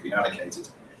stations that we've been allocated,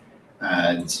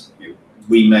 and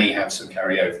we may have some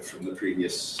carryover from the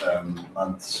previous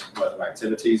month's worth of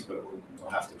activities, but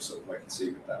we'll have to sort of wait and see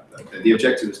with that. But the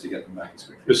objective is to get them back as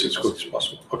quickly as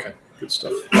possible. Okay, good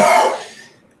stuff.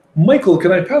 Michael,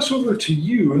 can I pass over to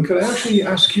you, and could I actually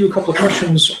ask you a couple of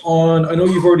questions on? I know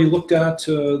you've already looked at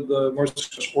the Mars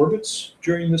Express orbits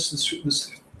during this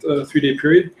 3-day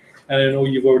period, and I know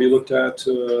you've already looked at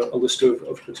a list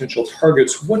of potential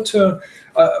targets. What can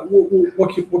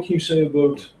you say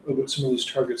about some of those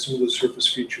targets, some of those surface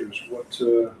features?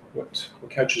 What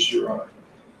catches your eye?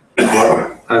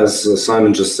 Well, as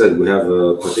Simon just said, we have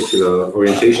a particular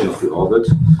orientation of the orbit,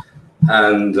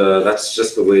 and that's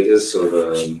just the way it is. So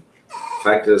the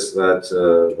fact is that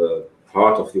the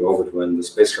part of the orbit when the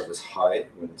spacecraft is high,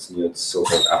 when it's near its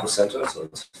so-called epicenter, so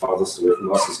it's farthest away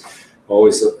from us, is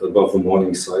always above the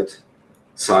morning side,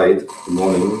 the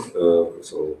morning,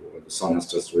 so when the sun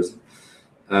has just risen,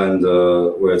 and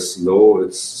where it's low,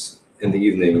 it's in the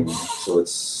evening, so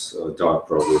it's dark.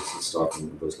 Probably it's dark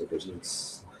in those locations.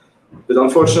 It's a bit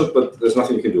unfortunate, but there's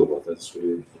nothing you can do about that. It's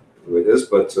really the way it is.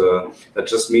 But that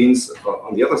just means,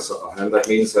 on the other hand, that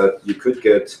means that you could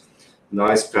get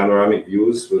nice panoramic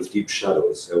views with deep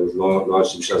shadows, with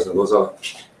large deep shadows, and those are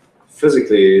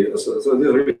physically, so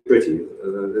they're really pretty.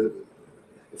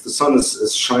 If the sun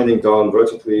is shining down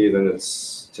vertically, then it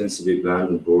tends to be bland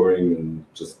and boring and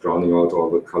just drowning out all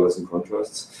the colors and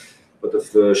contrasts. But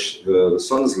if the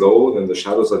sun is low, then the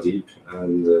shadows are deep,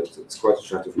 and it's quite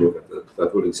attractive to look at.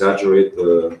 That would exaggerate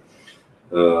the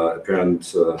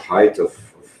apparent height of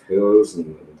hills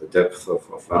and the depth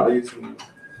of valleys, and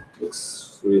it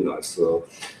looks really nice. So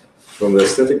from the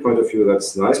aesthetic point of view,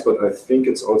 that's nice, but I think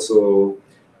it's also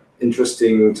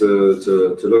interesting to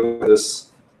look at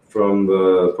this from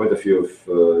the point of view of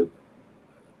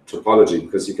topology,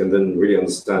 because you can then really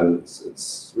understand,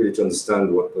 it's really to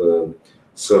understand what the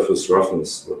surface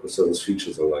roughness, what the surface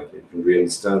features are like. You can really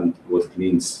understand what it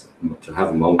means to have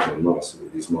a mountain on Mars.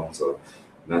 These mountains are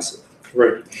massive.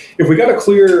 Right. If we got a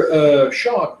clear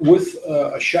shot with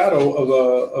a shadow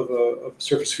of a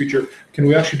surface feature, can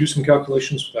we actually do some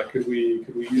calculations with that? Could we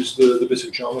use the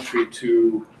basic geometry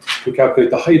to calculate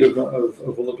the height of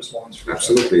Olympus Mons?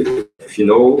 Absolutely. If you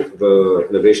know the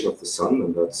elevation of the sun,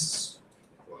 and that's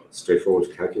straightforward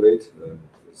to calculate,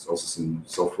 there's also some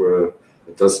software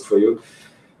that does it for you,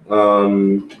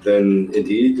 then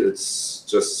indeed it's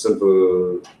just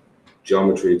simple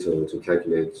geometry to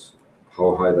calculate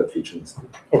how high that feature is.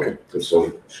 Okay. It's all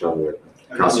shadow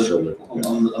cast shadow.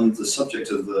 On the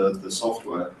subject of the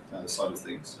software side of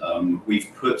things, we've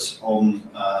put on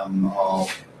our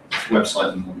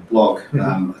website and on the blog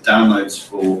downloads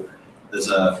for, there's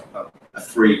a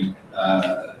free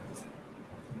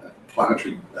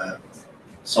planetary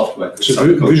software.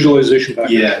 So visualization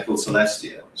package. Yeah, called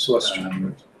Celestia.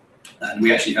 Celestia. And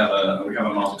we actually have a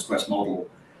Mars Express model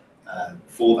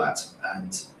for that,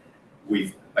 and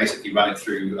we've basically run it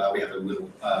through. We have a little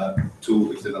tool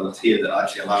we've developed here that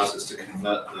actually allows us to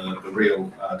convert the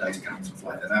real data coming from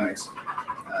flight dynamics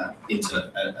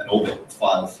into an orbit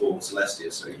file for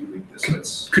Celestia. So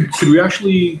could we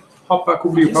actually hop back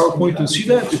over to your PowerPoint and see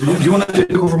that? Do you want to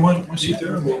take over my seat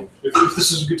there? Well, if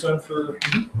this is a good time for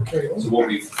carry on. So what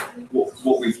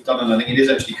we've done, and I think it is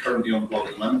actually currently on the blog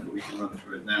at the moment, but we can run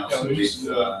through it now. Yeah,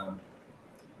 so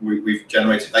we've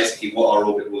generated basically what our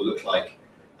orbit will look like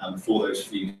for those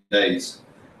few days.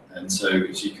 And so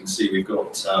as you can see, we've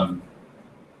got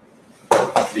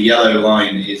the yellow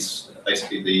line is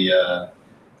basically the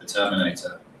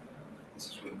terminator. This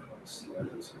is really quite slow.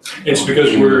 It's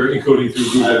because we're encoding through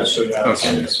Google, so yeah.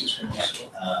 Okay.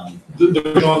 The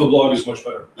version on the blog is much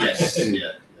better. Yes,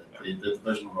 yeah. The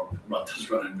version on the blog does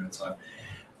run in real time.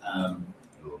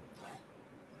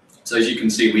 So as you can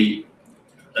see, we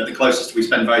at the closest, we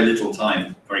spend very little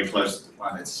time very close to the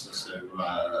planets. So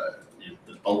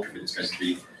the bulk of it is going to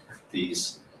be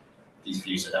these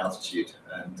views at altitude.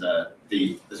 And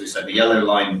as we said, the yellow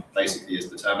line basically is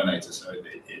the terminator. So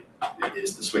it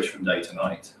is the switch from day to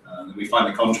night. We find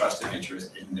the contrast image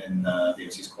in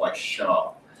VMC is quite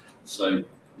sharp. So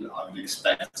I would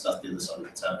expect stuff the other side of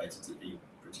the terminator to be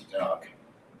pretty dark.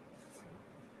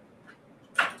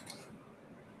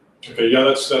 Okay, yeah,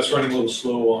 that's running a little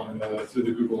slow on through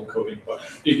the Google encoding, but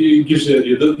it gives the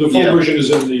idea. The full version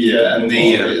is in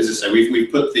the as I say,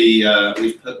 we've put the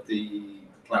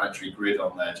planetary grid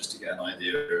on there just to get an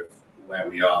idea of where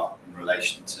we are in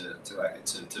relation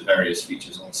to various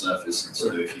features on the surface. And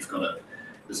so if you've got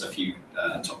there's a few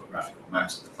topographical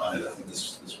maps of the planet. I think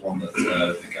there's one that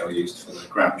Miguel used for the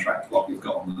ground track block we've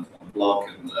got on the blog,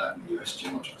 and the US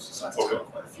Geological Society's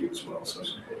got quite a few as well. So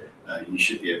you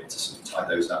should be able to sort of tie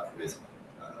those up with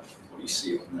what you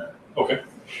see on there. Okay.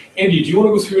 Andy, do you want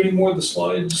to go through any more of the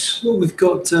slides? Well, we've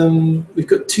got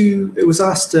two. It was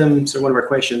asked, so one of our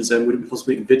questions, would it be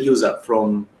possible to make videos up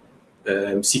from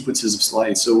sequences of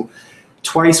slides? So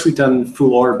twice we've done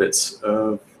full orbits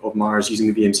of Mars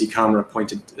using the VMC camera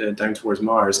pointed down towards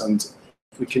Mars, and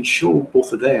we can show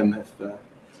both of them if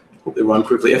hope they run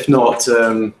quickly. If not,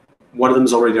 one of them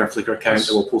is already in our Flickr account,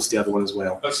 and we'll post the other one as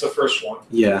well. That's the first one.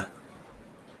 Yeah.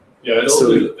 Yeah,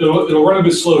 it'll run a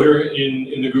bit slow here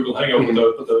in the Google Hangout,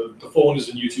 but the phone is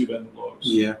in YouTube and the blogs.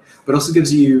 Yeah, but also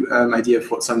gives you an idea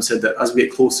of what Sam said, that as we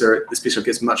get closer, the spacecraft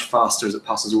gets much faster as it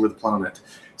passes over the planet.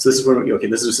 So this is where, okay,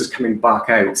 this is just coming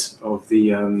back out of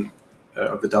the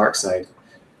dark side,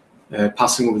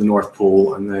 passing over the North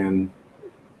Pole, and then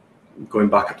going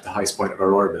back up to the highest point of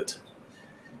our orbit.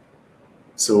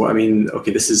 So I mean,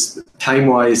 okay, this is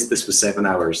time-wise, this was 7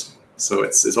 hours. So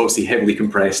it's obviously heavily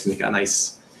compressed to make it a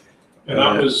nice. And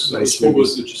that was nice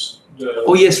Phobos that just.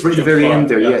 Oh yes, right at the very end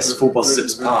there. Yes, Phobos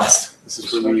zips past. This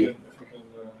is where we. If we can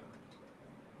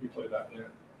replay that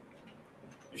there.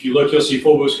 If you look, you'll see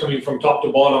Phobos coming from top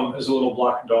to bottom as a little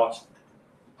black dot.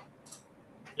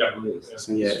 Yeah.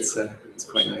 So yeah, it's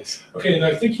quite nice. Okay, and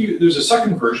I think there's a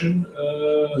second version.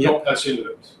 Yep. No, that's the end of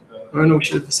it. Oh no,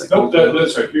 should have the second. Nope,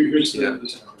 that's right. Here's the second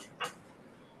version.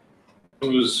 It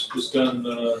was done.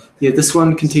 Yeah, this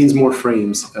one contains more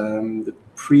frames. The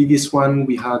previous one,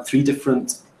 we had 3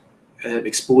 different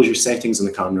exposure settings on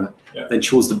the camera, then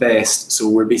chose the best. So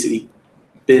we're basically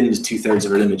binned 2/3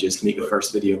 of our images to make the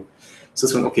first video. So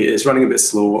this one, okay, it's running a bit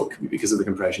slow because of the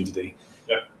compression today.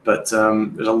 Yeah. But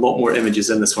there's a lot more images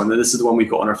in this one. And this is the one we've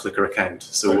got on our Flickr account.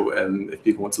 So if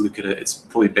people want to look at it, it's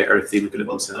probably better if they look at it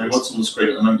themselves. And what's on the screen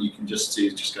at the moment, you can just see,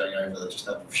 just going over, just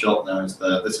have a shot now, is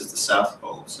this is the South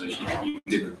Pole. So you can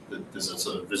see there's a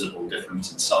sort of visible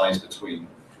difference in size between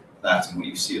that and what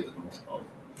you see at the North Pole.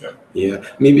 Yeah,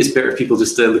 maybe it's better if people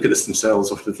just look at this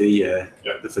themselves off of the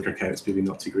Flickr account. It's maybe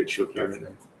not too great to show here right now.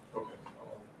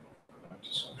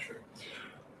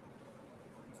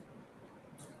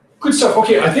 Good stuff.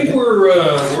 Okay, I think we're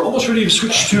almost ready to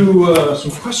switch to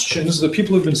some questions that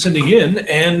people have been sending in,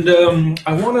 and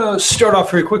I want to start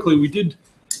off very quickly.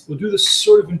 We'll do this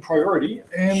sort of in priority,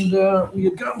 and we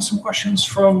had gotten some questions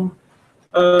from.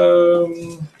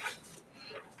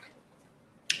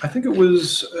 I think it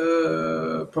was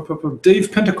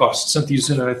Dave Pentecost sent these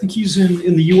in. I think he's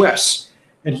in the U.S.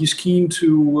 and he's keen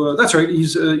to. That's right.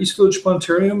 He's East Village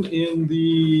Planetarium in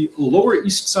the Lower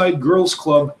East Side Girls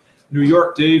Club. New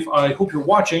York, Dave, I hope you're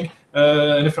watching,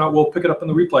 and if not, we'll pick it up in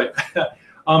the replay.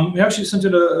 We actually sent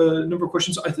in a number of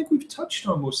questions. I think we've touched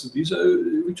on most of these.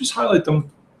 We just highlight them.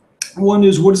 One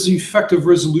is, what is the effective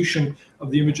resolution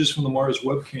of the images from the Mars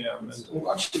webcam? And,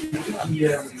 Actually,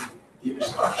 yeah,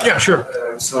 sure.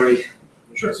 Sorry.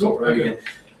 Sure. Okay.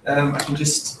 I can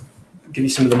just give you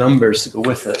some of the numbers to go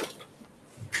with it.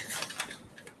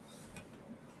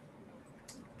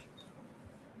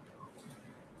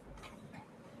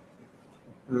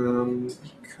 I mean,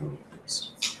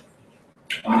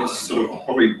 it's sort of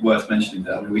probably worth mentioning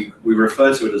that. I mean, we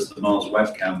refer to it as the Mars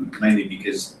webcam mainly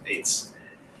because it's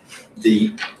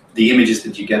the images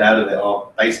that you get out of it are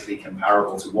basically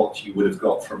comparable to what you would have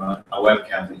got from a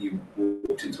webcam that you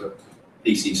walked into a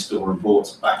PC store and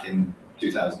bought back in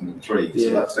 2003. Yeah.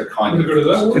 So that's the kind of.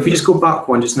 If we just go back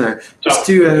one just now, just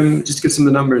to give some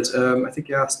of the numbers. I think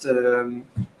you asked.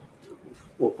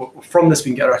 Well, from this, we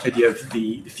can get a rough idea of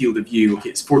the field of view. Okay,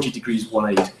 it's 40 degrees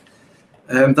wide.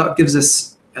 That gives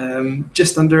us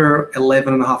just under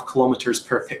 11.5 kilometers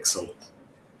per pixel.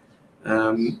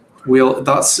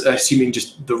 That's assuming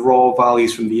just the raw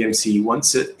values from VMC.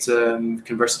 Once it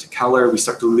converts to color, we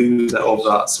start to lose all of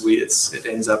that. So it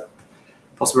ends up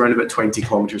possibly around about 20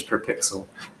 kilometers per pixel.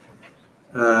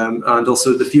 And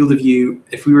also the field of view,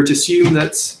 if we were to assume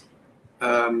that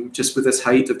just with this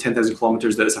height of 10,000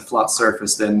 kilometers that is a flat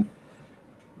surface, then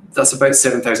that's about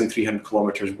 7,300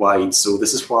 kilometers wide. So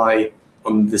this is why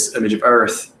on this image of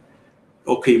Earth,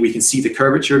 okay, we can see the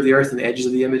curvature of the Earth and the edges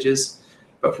of the images,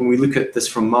 but when we look at this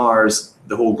from Mars,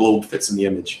 the whole globe fits in the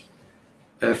image.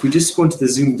 If we just go into the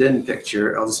zoomed in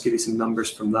picture, I'll just give you some numbers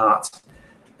from that.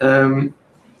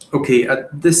 Okay,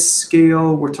 at this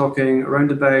scale, we're talking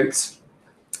around about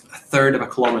 1/3 of a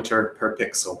kilometer per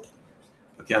pixel.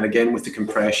 Okay, and again with the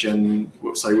compression,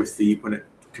 when it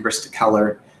converts to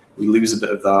color, we lose a bit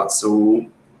of that. So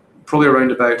probably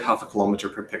around about 1/2 kilometer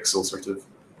per pixel, sort of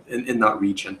in that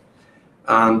region.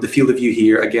 And the field of view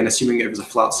here, again, assuming it was a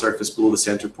flat surface below the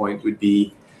center point, would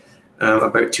be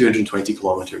about 220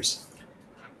 kilometers.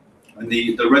 And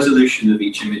the resolution of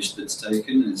each image that's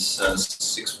taken is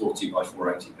 640 by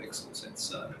 480 pixels.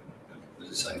 It's as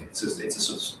I say, it's a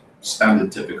sort of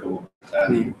standard, typical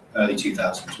early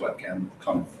 2000s webcam,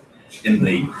 kind of in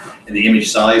the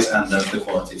image size and the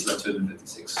quality. It's like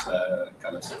 256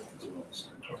 colors as well. So.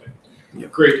 Okay. Yeah,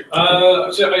 great.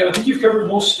 So I think you've covered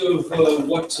most of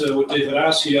what David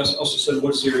asked. He also said,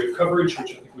 what's the area of coverage,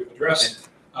 which I think we've addressed.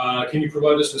 Can you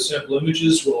provide us with sample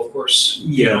images? Well, of course,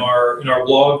 in our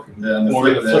blog or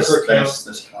in the Flickr account.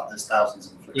 There's thousands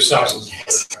of Flickr. There's thousands. He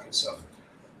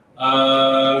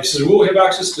says, will we have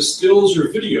access to stills or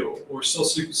video or still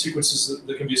sequences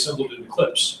that can be assembled into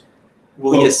clips?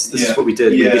 Well, yes, this is what we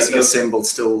did. We basically assembled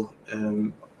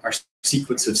our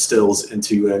sequence of stills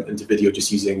into video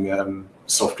just using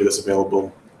software that's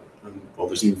available. Well,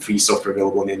 there's even free software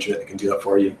available on the internet that can do that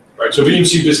for you. Right. So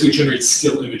VMC basically generates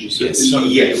still images. Yes.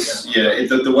 Yeah.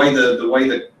 The way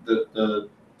that the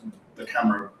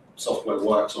camera software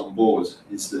works on board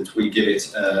is that we give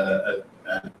it a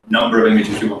number of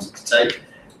images we want it to take,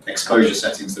 exposure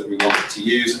settings that we want it to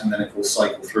use, and then it will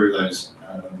cycle through those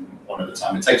one at a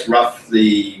time. It takes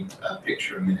roughly a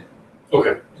picture a minute.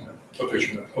 Okay. A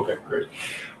picture map. Okay, great.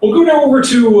 We'll go now over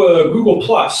to Google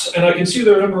Plus, and I can see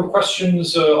there are a number of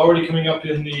questions already coming up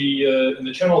in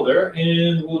the channel there,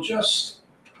 and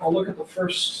I'll look at the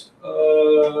first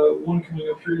one coming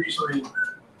up here. Just let me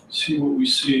see what we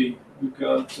see. We've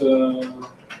got.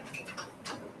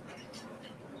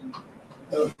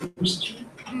 Who's this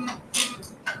one?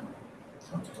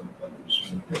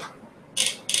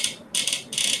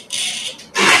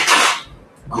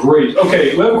 Great.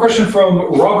 Okay, we have a question from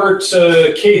Robert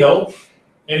Cahill,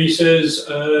 and he says,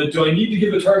 do I need to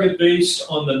give a target based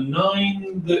on the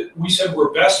 9 that we said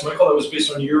were best? Michael, that was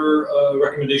based on your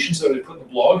recommendations that I put in the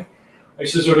blog. He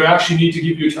says, or do I actually need to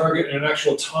give you a target and an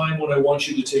actual time when I want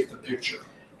you to take the picture?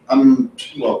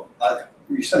 Well,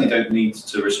 you certainly don't need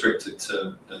to restrict it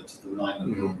to the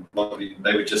 9.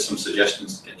 They were just some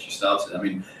suggestions to get you started. I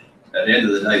mean, at the end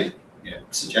of the day,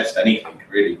 suggest anything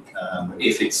really.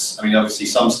 If it's, I mean, obviously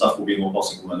some stuff will be more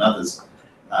possible than others.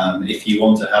 If you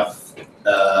want to have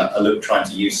a look trying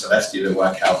to use Celestia to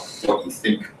work out what you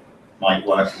think might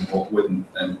work and what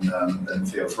wouldn't, then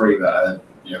feel free. But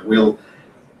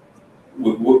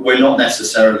we're not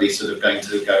necessarily sort of going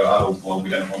to go, oh, well, we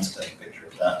don't want to take a picture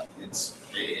of that.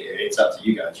 It's up to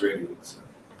you guys really. So.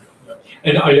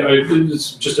 And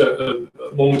it's just a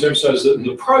moment to emphasize that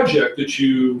the project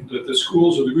that the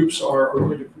schools or the groups are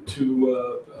going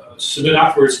to submit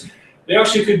afterwards, they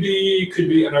actually could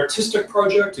be an artistic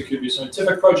project, it could be a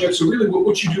scientific project. So really,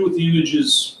 what you do with the image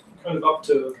is kind of up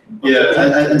to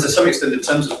and to some extent, in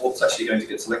terms of what's actually going to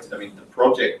get selected, I mean, the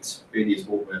project really is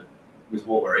what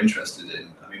we're interested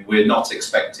in. I mean, we're not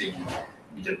expecting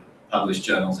you to publish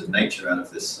journals in Nature out of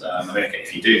this. I mean, okay,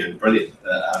 if you do, then brilliant.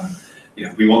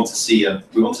 We want to see a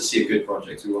good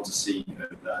project. We want to see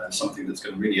something that's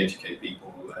going to really educate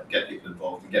people, get people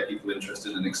involved, and get people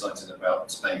interested and excited about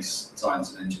space,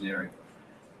 science, and engineering.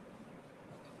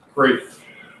 Great.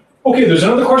 Okay, there's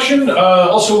another question,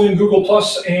 also in Google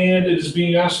Plus, and it is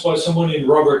being asked by someone named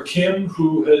Robert Kim,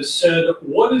 who has said,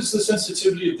 "What is the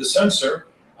sensitivity of the sensor?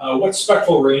 What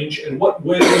spectral range, and what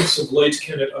wavelengths of light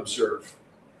can it observe?"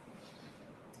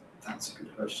 That's a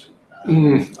good question.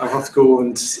 I'll have to go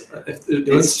and if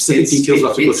there's specific details, I'll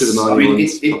have to go through the manual. I mean,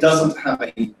 it doesn't have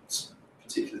any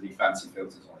particularly fancy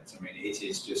filters on it. I mean, it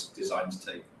is just designed to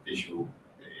take visual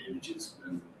images,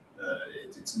 and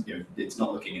it's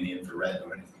not looking in the infrared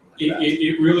or anything like that.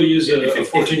 It really is a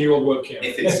 14-year-old webcam.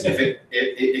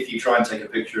 If you try and take a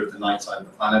picture of the night side of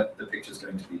the planet, the picture's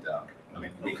going to be dark. I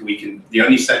mean, we can. The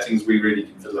only settings we really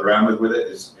can fiddle around with it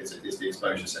is the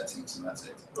exposure settings, and that's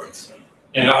it. Right. So.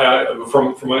 And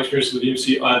from my experience with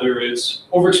VMC, either it's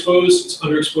overexposed, it's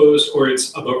underexposed, or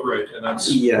it's about right, and that's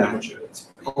pretty much it.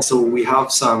 Also, we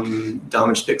have some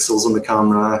damaged pixels on the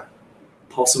camera,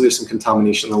 possibly some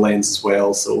contamination on the lens as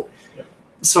well. So,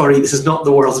 sorry, this is not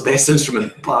the world's best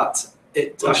instrument, but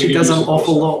it actually does an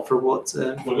awful lot for what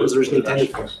was originally intended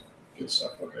for. Good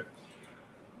stuff. Okay.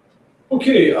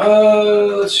 Okay,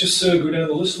 let's just go down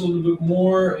the list a little bit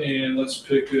more, and let's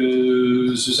pick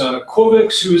Susanna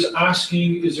Kovacs, who is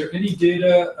asking, is there any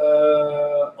data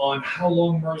on how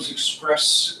long Mars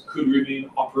Express could remain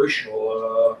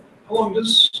operational? How long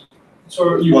is?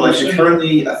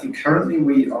 I think currently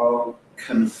we are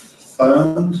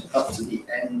confirmed up to the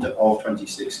end of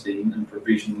 2016 and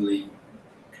provisionally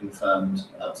confirmed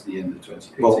up to the end of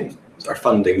 2018. Well, our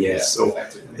funding, yes. So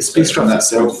the spacecraft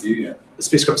itself. The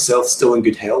spacecraft itself is still in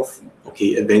good health.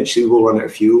 Okay, eventually we'll run out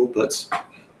of fuel, but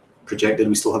projected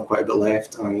we still have quite a bit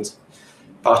left, and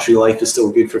battery life is still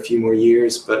good for a few more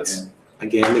years. But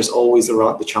again, there's always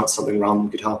the chance something random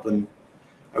could happen,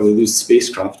 or we lose the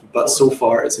spacecraft. But so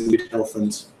far, it's in good health,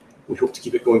 and we hope to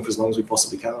keep it going for as long as we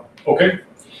possibly can. Okay.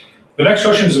 The next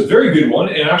question is a very good one,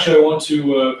 and actually I want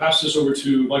to pass this over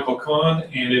to Michael Kahn,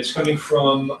 and it's coming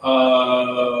from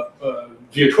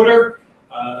via Twitter.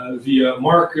 Via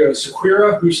Mark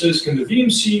Sequeira, who says, "Can the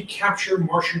VMC capture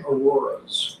Martian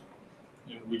auroras?"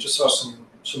 We just saw some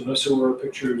nice aurora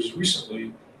pictures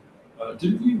recently,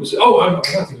 didn't we? Was it? Oh, I'm not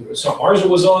thinking it's not Mars. It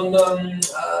was on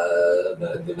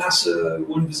the NASA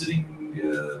one visiting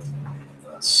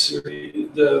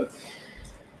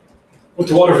with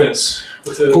the water vents.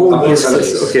 With the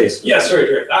okay. Yes,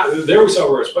 right. There we saw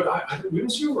auroras, but we don't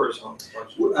see auroras on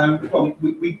Mars. Well,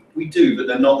 we do, but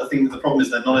they're not the thing. The problem is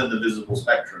they're not in the visible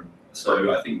spectrum.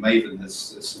 So I think Maven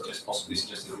has possibly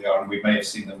suggested they are, and we may have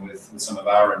seen them with some of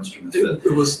our instruments.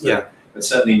 But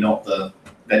certainly not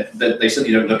they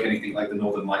certainly don't look anything like the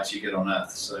northern lights you get on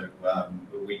Earth. So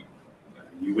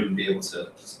you wouldn't be able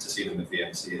to see them with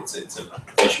VMC. It's a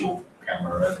visual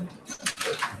camera.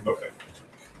 Okay.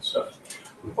 So.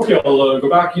 Okay, I'll go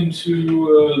back into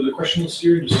the question list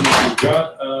here to see what we've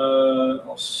got.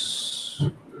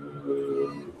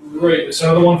 Great. It's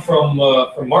another one from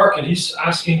Mark, and he's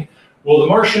asking, will the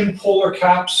Martian polar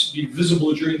caps be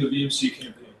visible during the VMC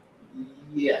campaign?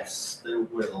 Yes, there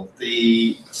will.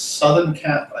 The southern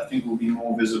cap, I think, will be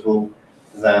more visible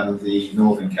than the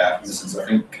northern cap. In this sense, I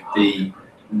think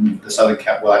the southern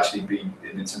cap will actually be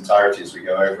in its entirety as we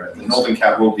go over it. The northern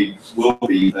cap will be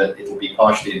that it will be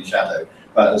partially in shadow.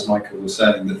 But as Michael was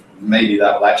saying, that maybe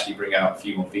that will actually bring out a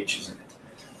few more features in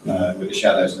it with the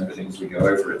shadows and everything as we go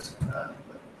over it.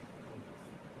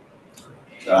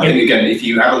 So I think again, if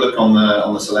you have a look on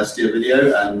the Celestia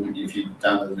video, and if you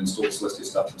download and install the Celestia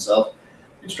stuff themselves,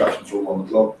 the instructions are all on the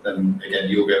blog, then again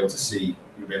you'll be able to see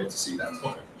that.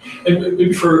 Okay. And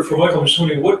maybe for Michael, I'm just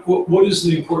wondering what is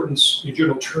the importance in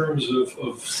general terms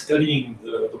of studying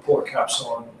the polar caps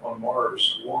on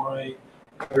Mars? Why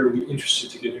are we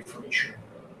interested to get information?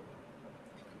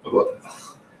 Well,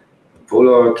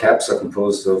 polar caps are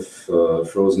composed of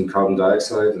frozen carbon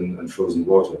dioxide and frozen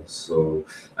water. So,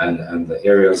 and the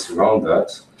areas around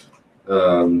that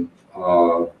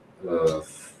are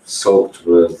soaked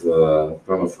with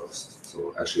permafrost.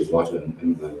 So actually, water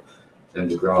in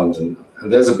the ground. And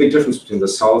there's a big difference between the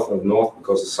south and north,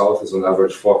 because the south is on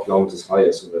average 4 kilometers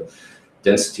higher, so the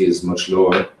density is much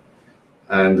lower.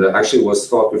 And actually, it was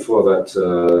thought before that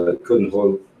it couldn't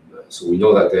hold. So we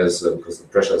know that there's, because the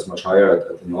pressure is much higher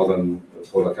at the northern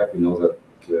polar cap, we know that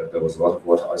there was a lot of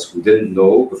water ice. We didn't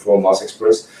know before Mars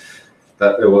Express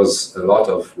that there was a lot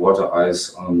of water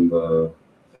ice in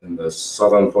the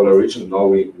southern polar region. Now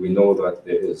we know that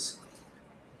there is,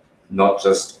 not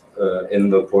just in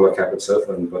the polar cap itself,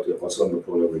 but also in the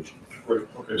polar region. Right.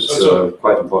 Okay. It's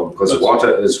quite important, because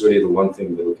water is really the one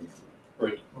thing we're looking for.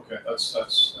 Right. Okay.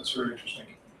 That's very interesting.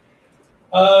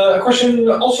 A question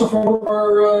also from one of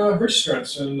our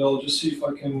registrants, and I'll just see if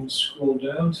I can scroll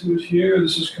down to it here.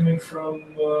 This is coming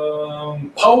from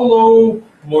Paolo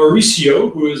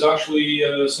Mauricio, who has actually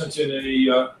sent in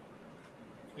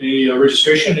a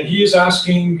registration, and he is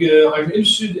asking, I'm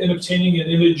interested in obtaining an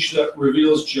image that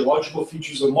reveals geological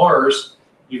features of Mars,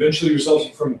 eventually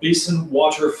resulting from basin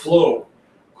water flow.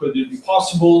 Could it be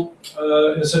possible,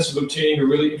 in the sense of obtaining a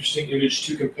really interesting image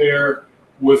to compare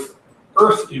with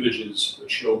Earth images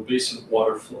that show basin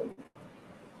water flow?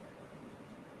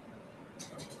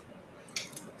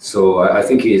 So I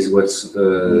think what's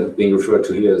being referred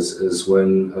to here is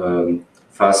when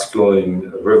fast-flowing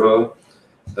river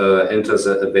enters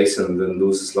a basin and then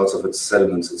loses lots of its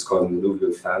sediments. It's called an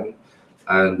alluvial fan,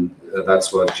 and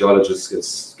that's what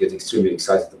geologists get extremely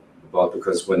excited about,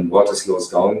 because when water slows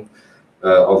down,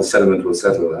 all the sediment will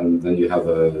settle, and then you have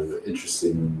a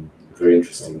very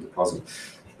interesting deposit.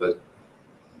 But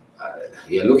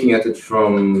yeah, looking at it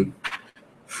from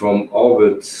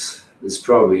orbit is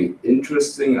probably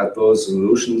interesting at those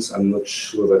resolutions. I'm not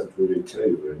sure that it will really tell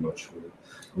you very much.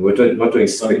 We're not doing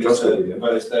spectroscopy.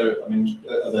 But is there? I mean,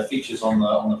 are there features on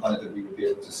the planet that we would be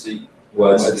able to see?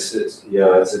 Well, it's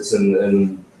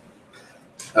in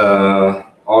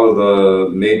all the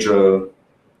major.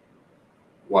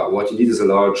 What you need is a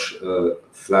large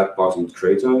flat-bottomed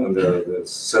crater, and there's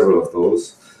several of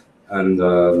those. And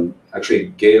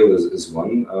actually, Gale is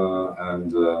one,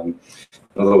 and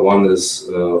another one was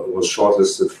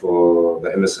shortlisted for the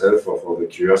MSL for the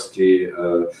Curiosity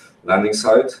landing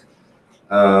site.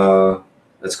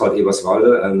 It's called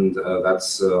Eberswalde, and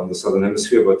that's on the southern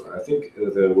hemisphere. But I think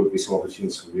there would be some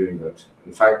opportunities for viewing that.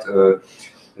 In fact,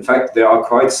 there are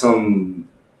quite some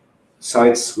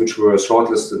sites which were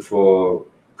shortlisted for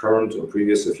current or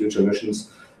previous or future missions,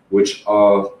 which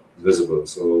are visible.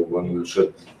 So one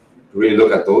should really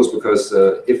look at those, because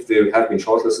if they have been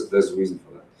shortlisted, there's a reason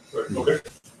for that. Right. Okay.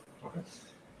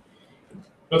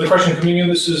 Another question coming in.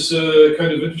 This is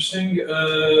kind of interesting.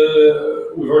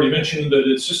 We've already mentioned that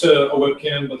it's just a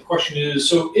webcam, but the question is,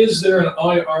 so is there an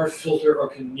IR filter, or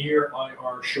can near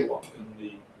IR show up in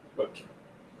the webcam?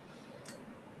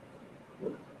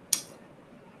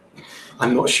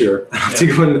 I'm not sure. I have to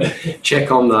go and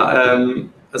check on that.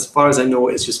 As far as I know,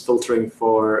 it's just filtering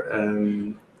for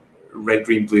red,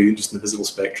 green, blue, just in the visible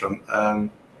spectrum.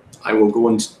 I will go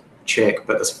and check,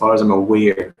 but as far as I'm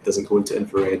aware, it doesn't go into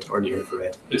infrared or near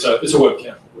infrared. It's a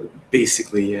webcam.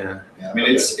 Basically, yeah. I mean,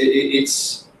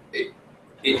 its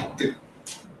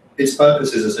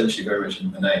purpose is essentially very much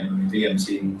in the name. I mean,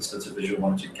 VMC stands for Visual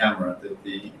Monitoring Camera.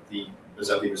 As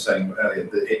Ellie was saying earlier,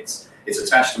 that it's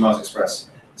attached to Mars Express,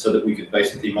 so that we could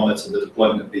basically monitor the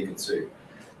deployment of Beagle 2.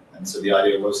 And so the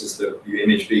idea was that you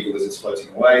image Beagle as it's floating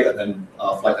away, and then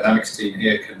our flight dynamics team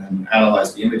here can then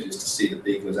analyze the images to see that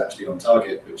Beagle is actually on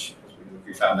target, which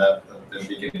we found out at the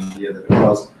beginning of the year that it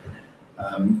was.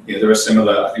 There are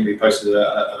similar, I think we posted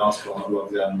an article on our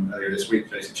blog earlier this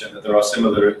week, basically showing that there are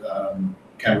similar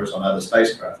cameras on other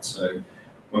spacecraft. So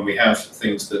when we have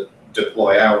things that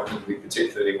deploy out, we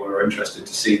particularly were interested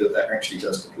to see that actually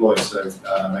does deploy. So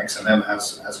XMM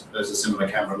has a similar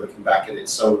camera looking back at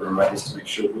its solar arrays to make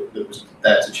sure that it was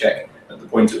there to check at the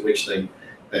point at which they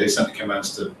sent the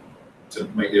commands to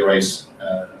make the arrays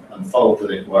unfold that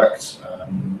it worked.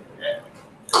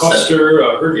 Cluster,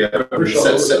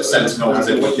 Sentinel has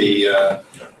it with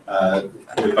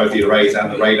with both the arrays and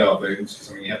the radar booms.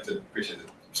 Because I mean, you have to appreciate the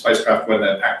spacecraft when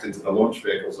they're packed into the launch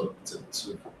vehicles. It's a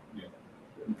sort of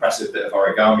impressive bit of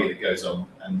origami that goes on,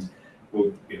 and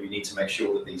we need to make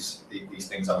sure that these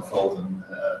things unfold and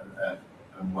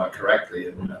work correctly,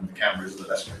 and the cameras are the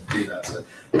best way to do that. So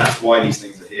that's why these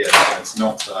things are here. So it's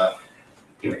not.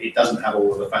 It doesn't have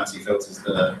all of the fancy filters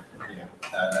that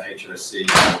HRSC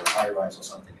or HiRise or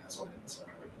something has on it. So,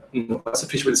 that's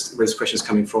appreciate where this question is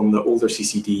coming from. The older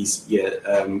CCDs,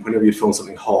 whenever you film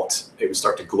something hot, it would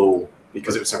start to glow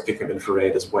because it would start picking up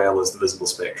infrared as well as the visible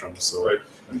spectrum. So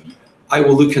I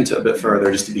will look into it a bit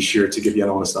further just to be sure to give you an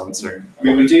honest answer. I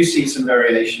mean, we do see some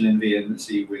variation in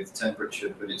VMC with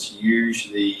temperature, but it's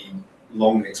usually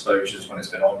long exposures when it's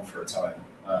been on for a time.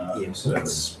 So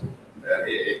it's,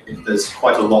 if there's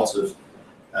quite a lot of,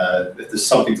 if there's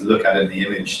something to look at in the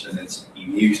image, then you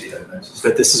usually don't notice.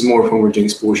 But this is more when we're doing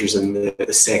exposures in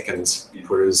the seconds,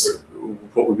 whereas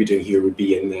what we'd be doing here would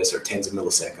be in the sort of tens of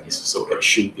milliseconds, so it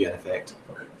shouldn't be an effect.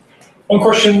 One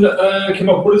question came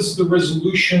up, what is the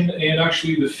resolution and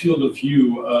actually the field of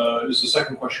view is the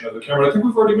second question of the camera. I think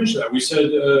we've already mentioned that. We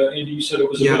said, Andy, you said it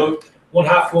was about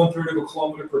 1/2 to 1/3 of a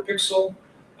kilometer per pixel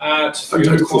at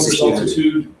 300 kilometers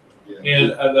altitude,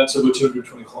 and that's about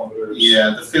 220 kilometers.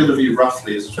 Yeah, the field of view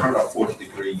roughly is around about 40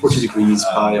 degrees. 40 degrees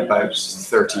by about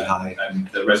 30 high. And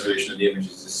the resolution of the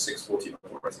images is 640 by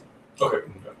 480. Okay.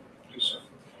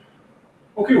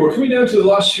 Okay, we're coming down to the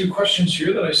last few questions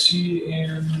here that I see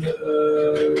in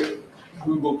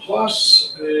Google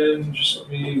Plus, and just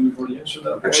we've already answered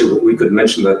that. Actually, we could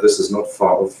mention that this is not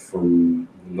far off from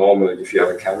normal. If you have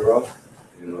a camera, a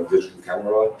digital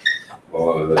camera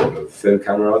or a film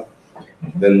camera,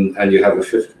 then and you have a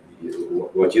 50,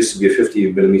 what used to be a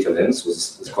 50mm lens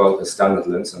is called a standard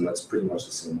lens, and that's pretty much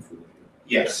the same for you.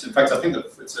 Yes, in fact, I think that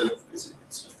it's a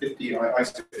 50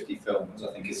 ISO 50 film, I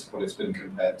think is what it's been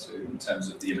compared to in terms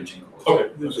of the imaging quality.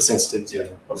 Okay, the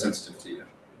sensitivity. The sensitivity.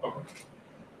 Okay.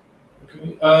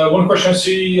 One question I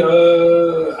see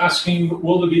asking,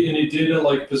 will there be any data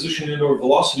like position and or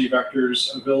velocity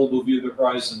vectors available via the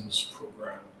Horizons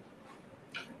program?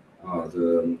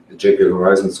 The JPL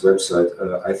Horizons website,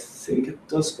 I think it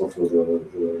does offer the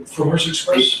from Mars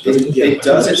Express? It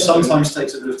does. It sometimes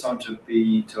takes a bit of time to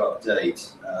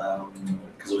update,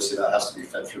 because obviously that has to be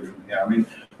fed through from here. I mean,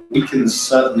 we can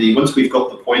certainly, once we've got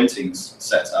the pointings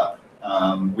set up,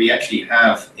 we actually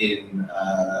have in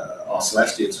our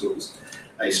Celestia tools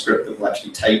a script that will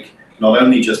actually take not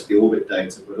only just the orbit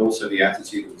data, but also the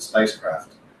attitude of the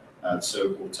spacecraft.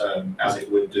 So it will turn as it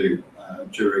would do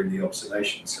during the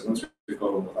observation. So once we've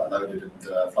got all of that loaded and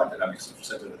Flight Dynamics have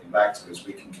sent everything back to us,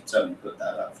 we can certainly put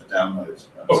that up for download,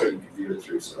 so you can view it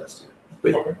through Celestia.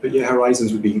 But yeah,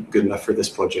 Horizons would be good enough for this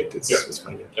project. It's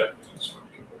fine. Yeah.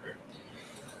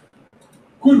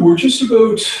 Good, we're just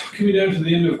about coming down to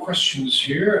the end of questions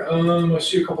here. I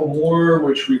see a couple more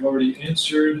which we've already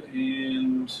answered,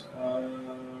 and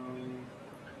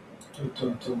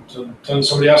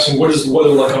somebody asking, what is the weather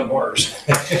like on Mars?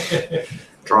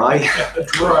 Dry.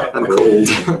 Dry. And cold.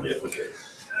 Okay.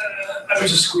 I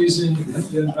was just squeezing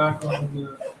back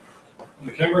on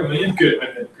the camera.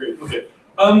 Good. Great. Okay.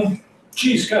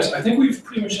 Geez, guys, I think we've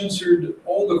pretty much answered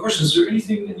all the questions. Is there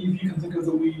anything any of you can think of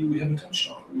that we haven't touched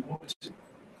on? We wanted to.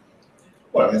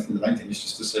 Well, I think the main thing is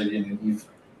just to say,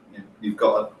 you've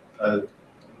got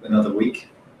another week.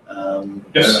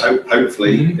 Yes.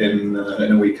 Hopefully, in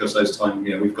a week or so's time,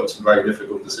 we've got some very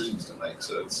difficult decisions to make.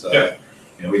 So it's the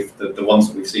ones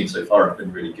that we've seen so far have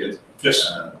been really good. Yes.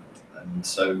 And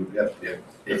so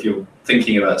if you're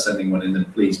thinking about sending one in, then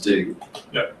please do.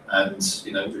 Yeah. And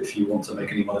if you want to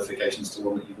make any modifications to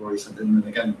one that you've already sent in, then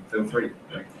again, feel free.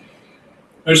 Yeah.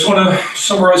 I just want to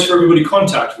summarize for everybody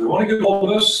contact. If they want to get hold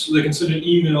of us, they can send an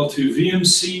email to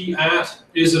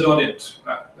vmc@isa.int.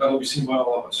 That'll be seen by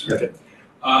all of us. Right? Okay.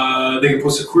 They can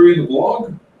post a query in the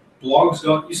blog,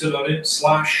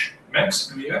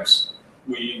 blogs.isa.int/mex, MEX.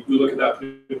 We look at that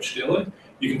pretty much daily.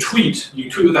 You can tweet. You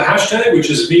can tweet with the hashtag, which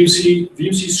is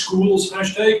VMC Schools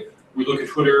hashtag. We look at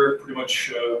Twitter pretty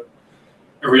much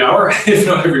every hour, if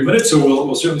not every minute. So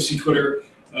we'll certainly see Twitter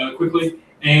quickly.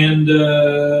 And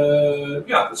those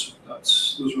are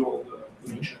all the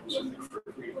main channels I think for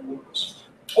all of us.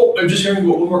 Oh, I'm just hearing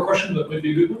one more question that might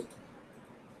be a good one.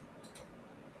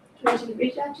 you want me to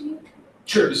read it out to you?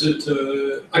 Sure. Is it?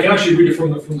 I can actually read it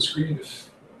from the screen if.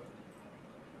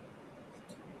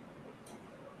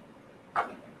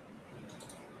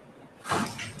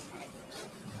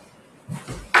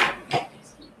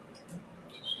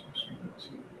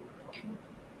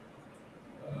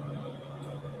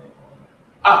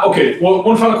 Okay. Well,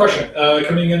 one final question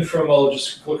coming in from. I'll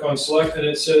just click on select, and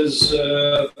it says,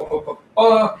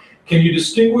 "Can you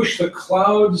distinguish the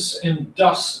clouds and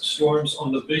dust storms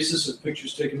on the basis of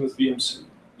pictures taken with VMC?"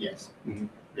 Yes. Mm-hmm.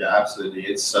 Yeah, absolutely.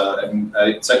 It's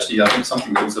actually, I think,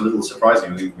 something that was a little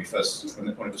surprising when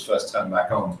it was first turned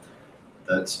back on,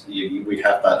 that we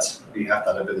have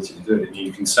that ability to do it. And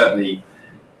you can certainly,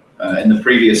 in the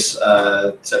previous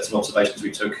sets of observations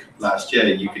we took last year,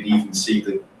 you could even see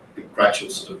the gradual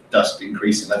sort of dust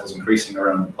levels increasing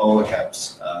around the polar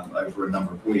caps over a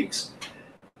number of weeks.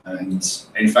 And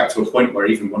in fact, to a point where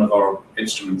even one of our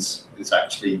instruments is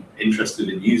actually interested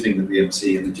in using the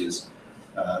VMC images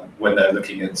when they're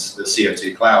looking at the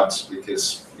CO2 clouds,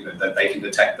 because they can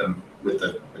detect them with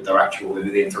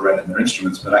the infrared in their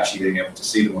instruments, but actually being able to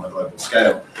see them on a global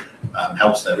scale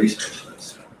helps their research.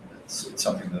 It's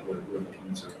something that we're looking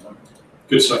into at the moment.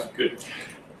 Good stuff. Good.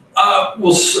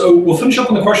 We'll finish up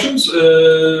on the questions.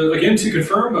 Again, to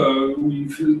confirm,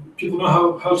 people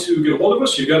know how to get a hold of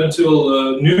us. You've got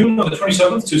until noon on the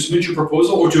 27th to submit your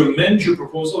proposal or to amend your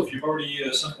proposal if you've already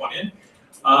sent one in.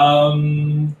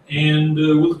 And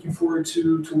we're looking forward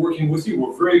to working with you.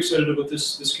 We're very excited about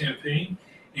this campaign,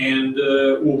 and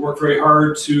we'll work very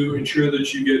hard to ensure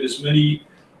that you get as many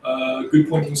good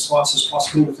pointing slots as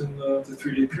possible within the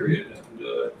 3-day period. And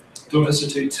don't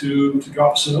hesitate to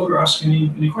drop us a note or ask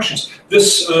any questions.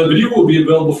 This video will be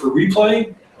available for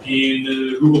replay in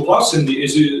Google Plus and the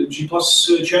AZA G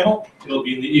Plus channel. It'll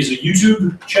be in the AZA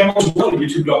YouTube channel as well,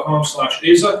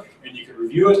 youtube.com/AZA, and you can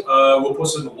review it. We'll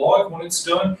post it in the blog when it's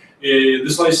done.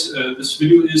 This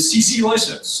video is CC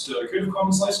licensed, Creative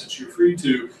Commons licensed. You're free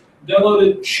to download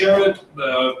it, share it,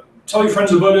 tell your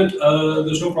friends about it.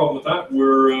 There's no problem with that.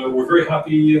 We're very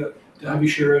happy to have you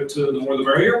share it. The more the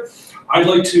merrier. I'd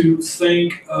like to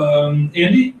thank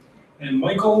Andy and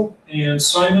Michael and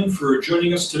Simon for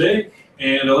joining us today.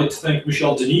 And I'd like to thank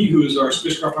Michel Denis, who is our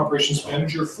Spacecraft Operations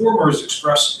Manager for Mars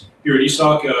Express here at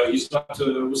ESOC. He's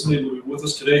wasn't able to be with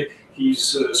us today. He's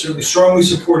certainly strongly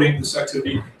supporting this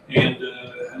activity and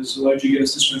has allowed you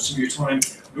guys to spend some of your time.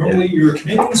 Normally you're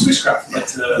connecting the spacecraft,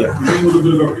 but we're doing a little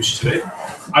bit of outreach today.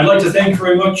 I'd like to thank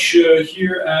very much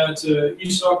here at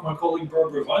ESOC my colleague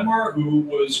Barbara Weimar, who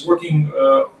was working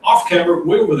off camera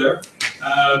way over there,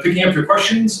 picking up your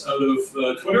questions out of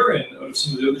Twitter and out of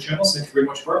some of the other channels. Thank you very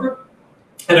much, Barbara.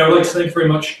 And I would like to thank very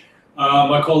much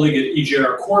my colleague at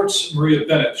EJR Quartz, Maria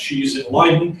Bennett. She's in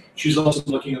Leiden. She's also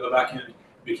looking at the back end,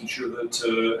 making sure that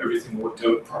everything worked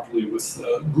out properly with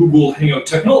Google Hangout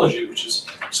technology, which is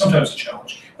sometimes a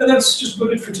challenge. And that's just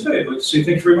about it for today. I'd like to say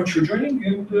thank you very much for joining,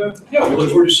 and yeah, we look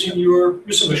forward to seeing your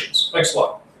submissions. Thanks a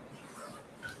lot.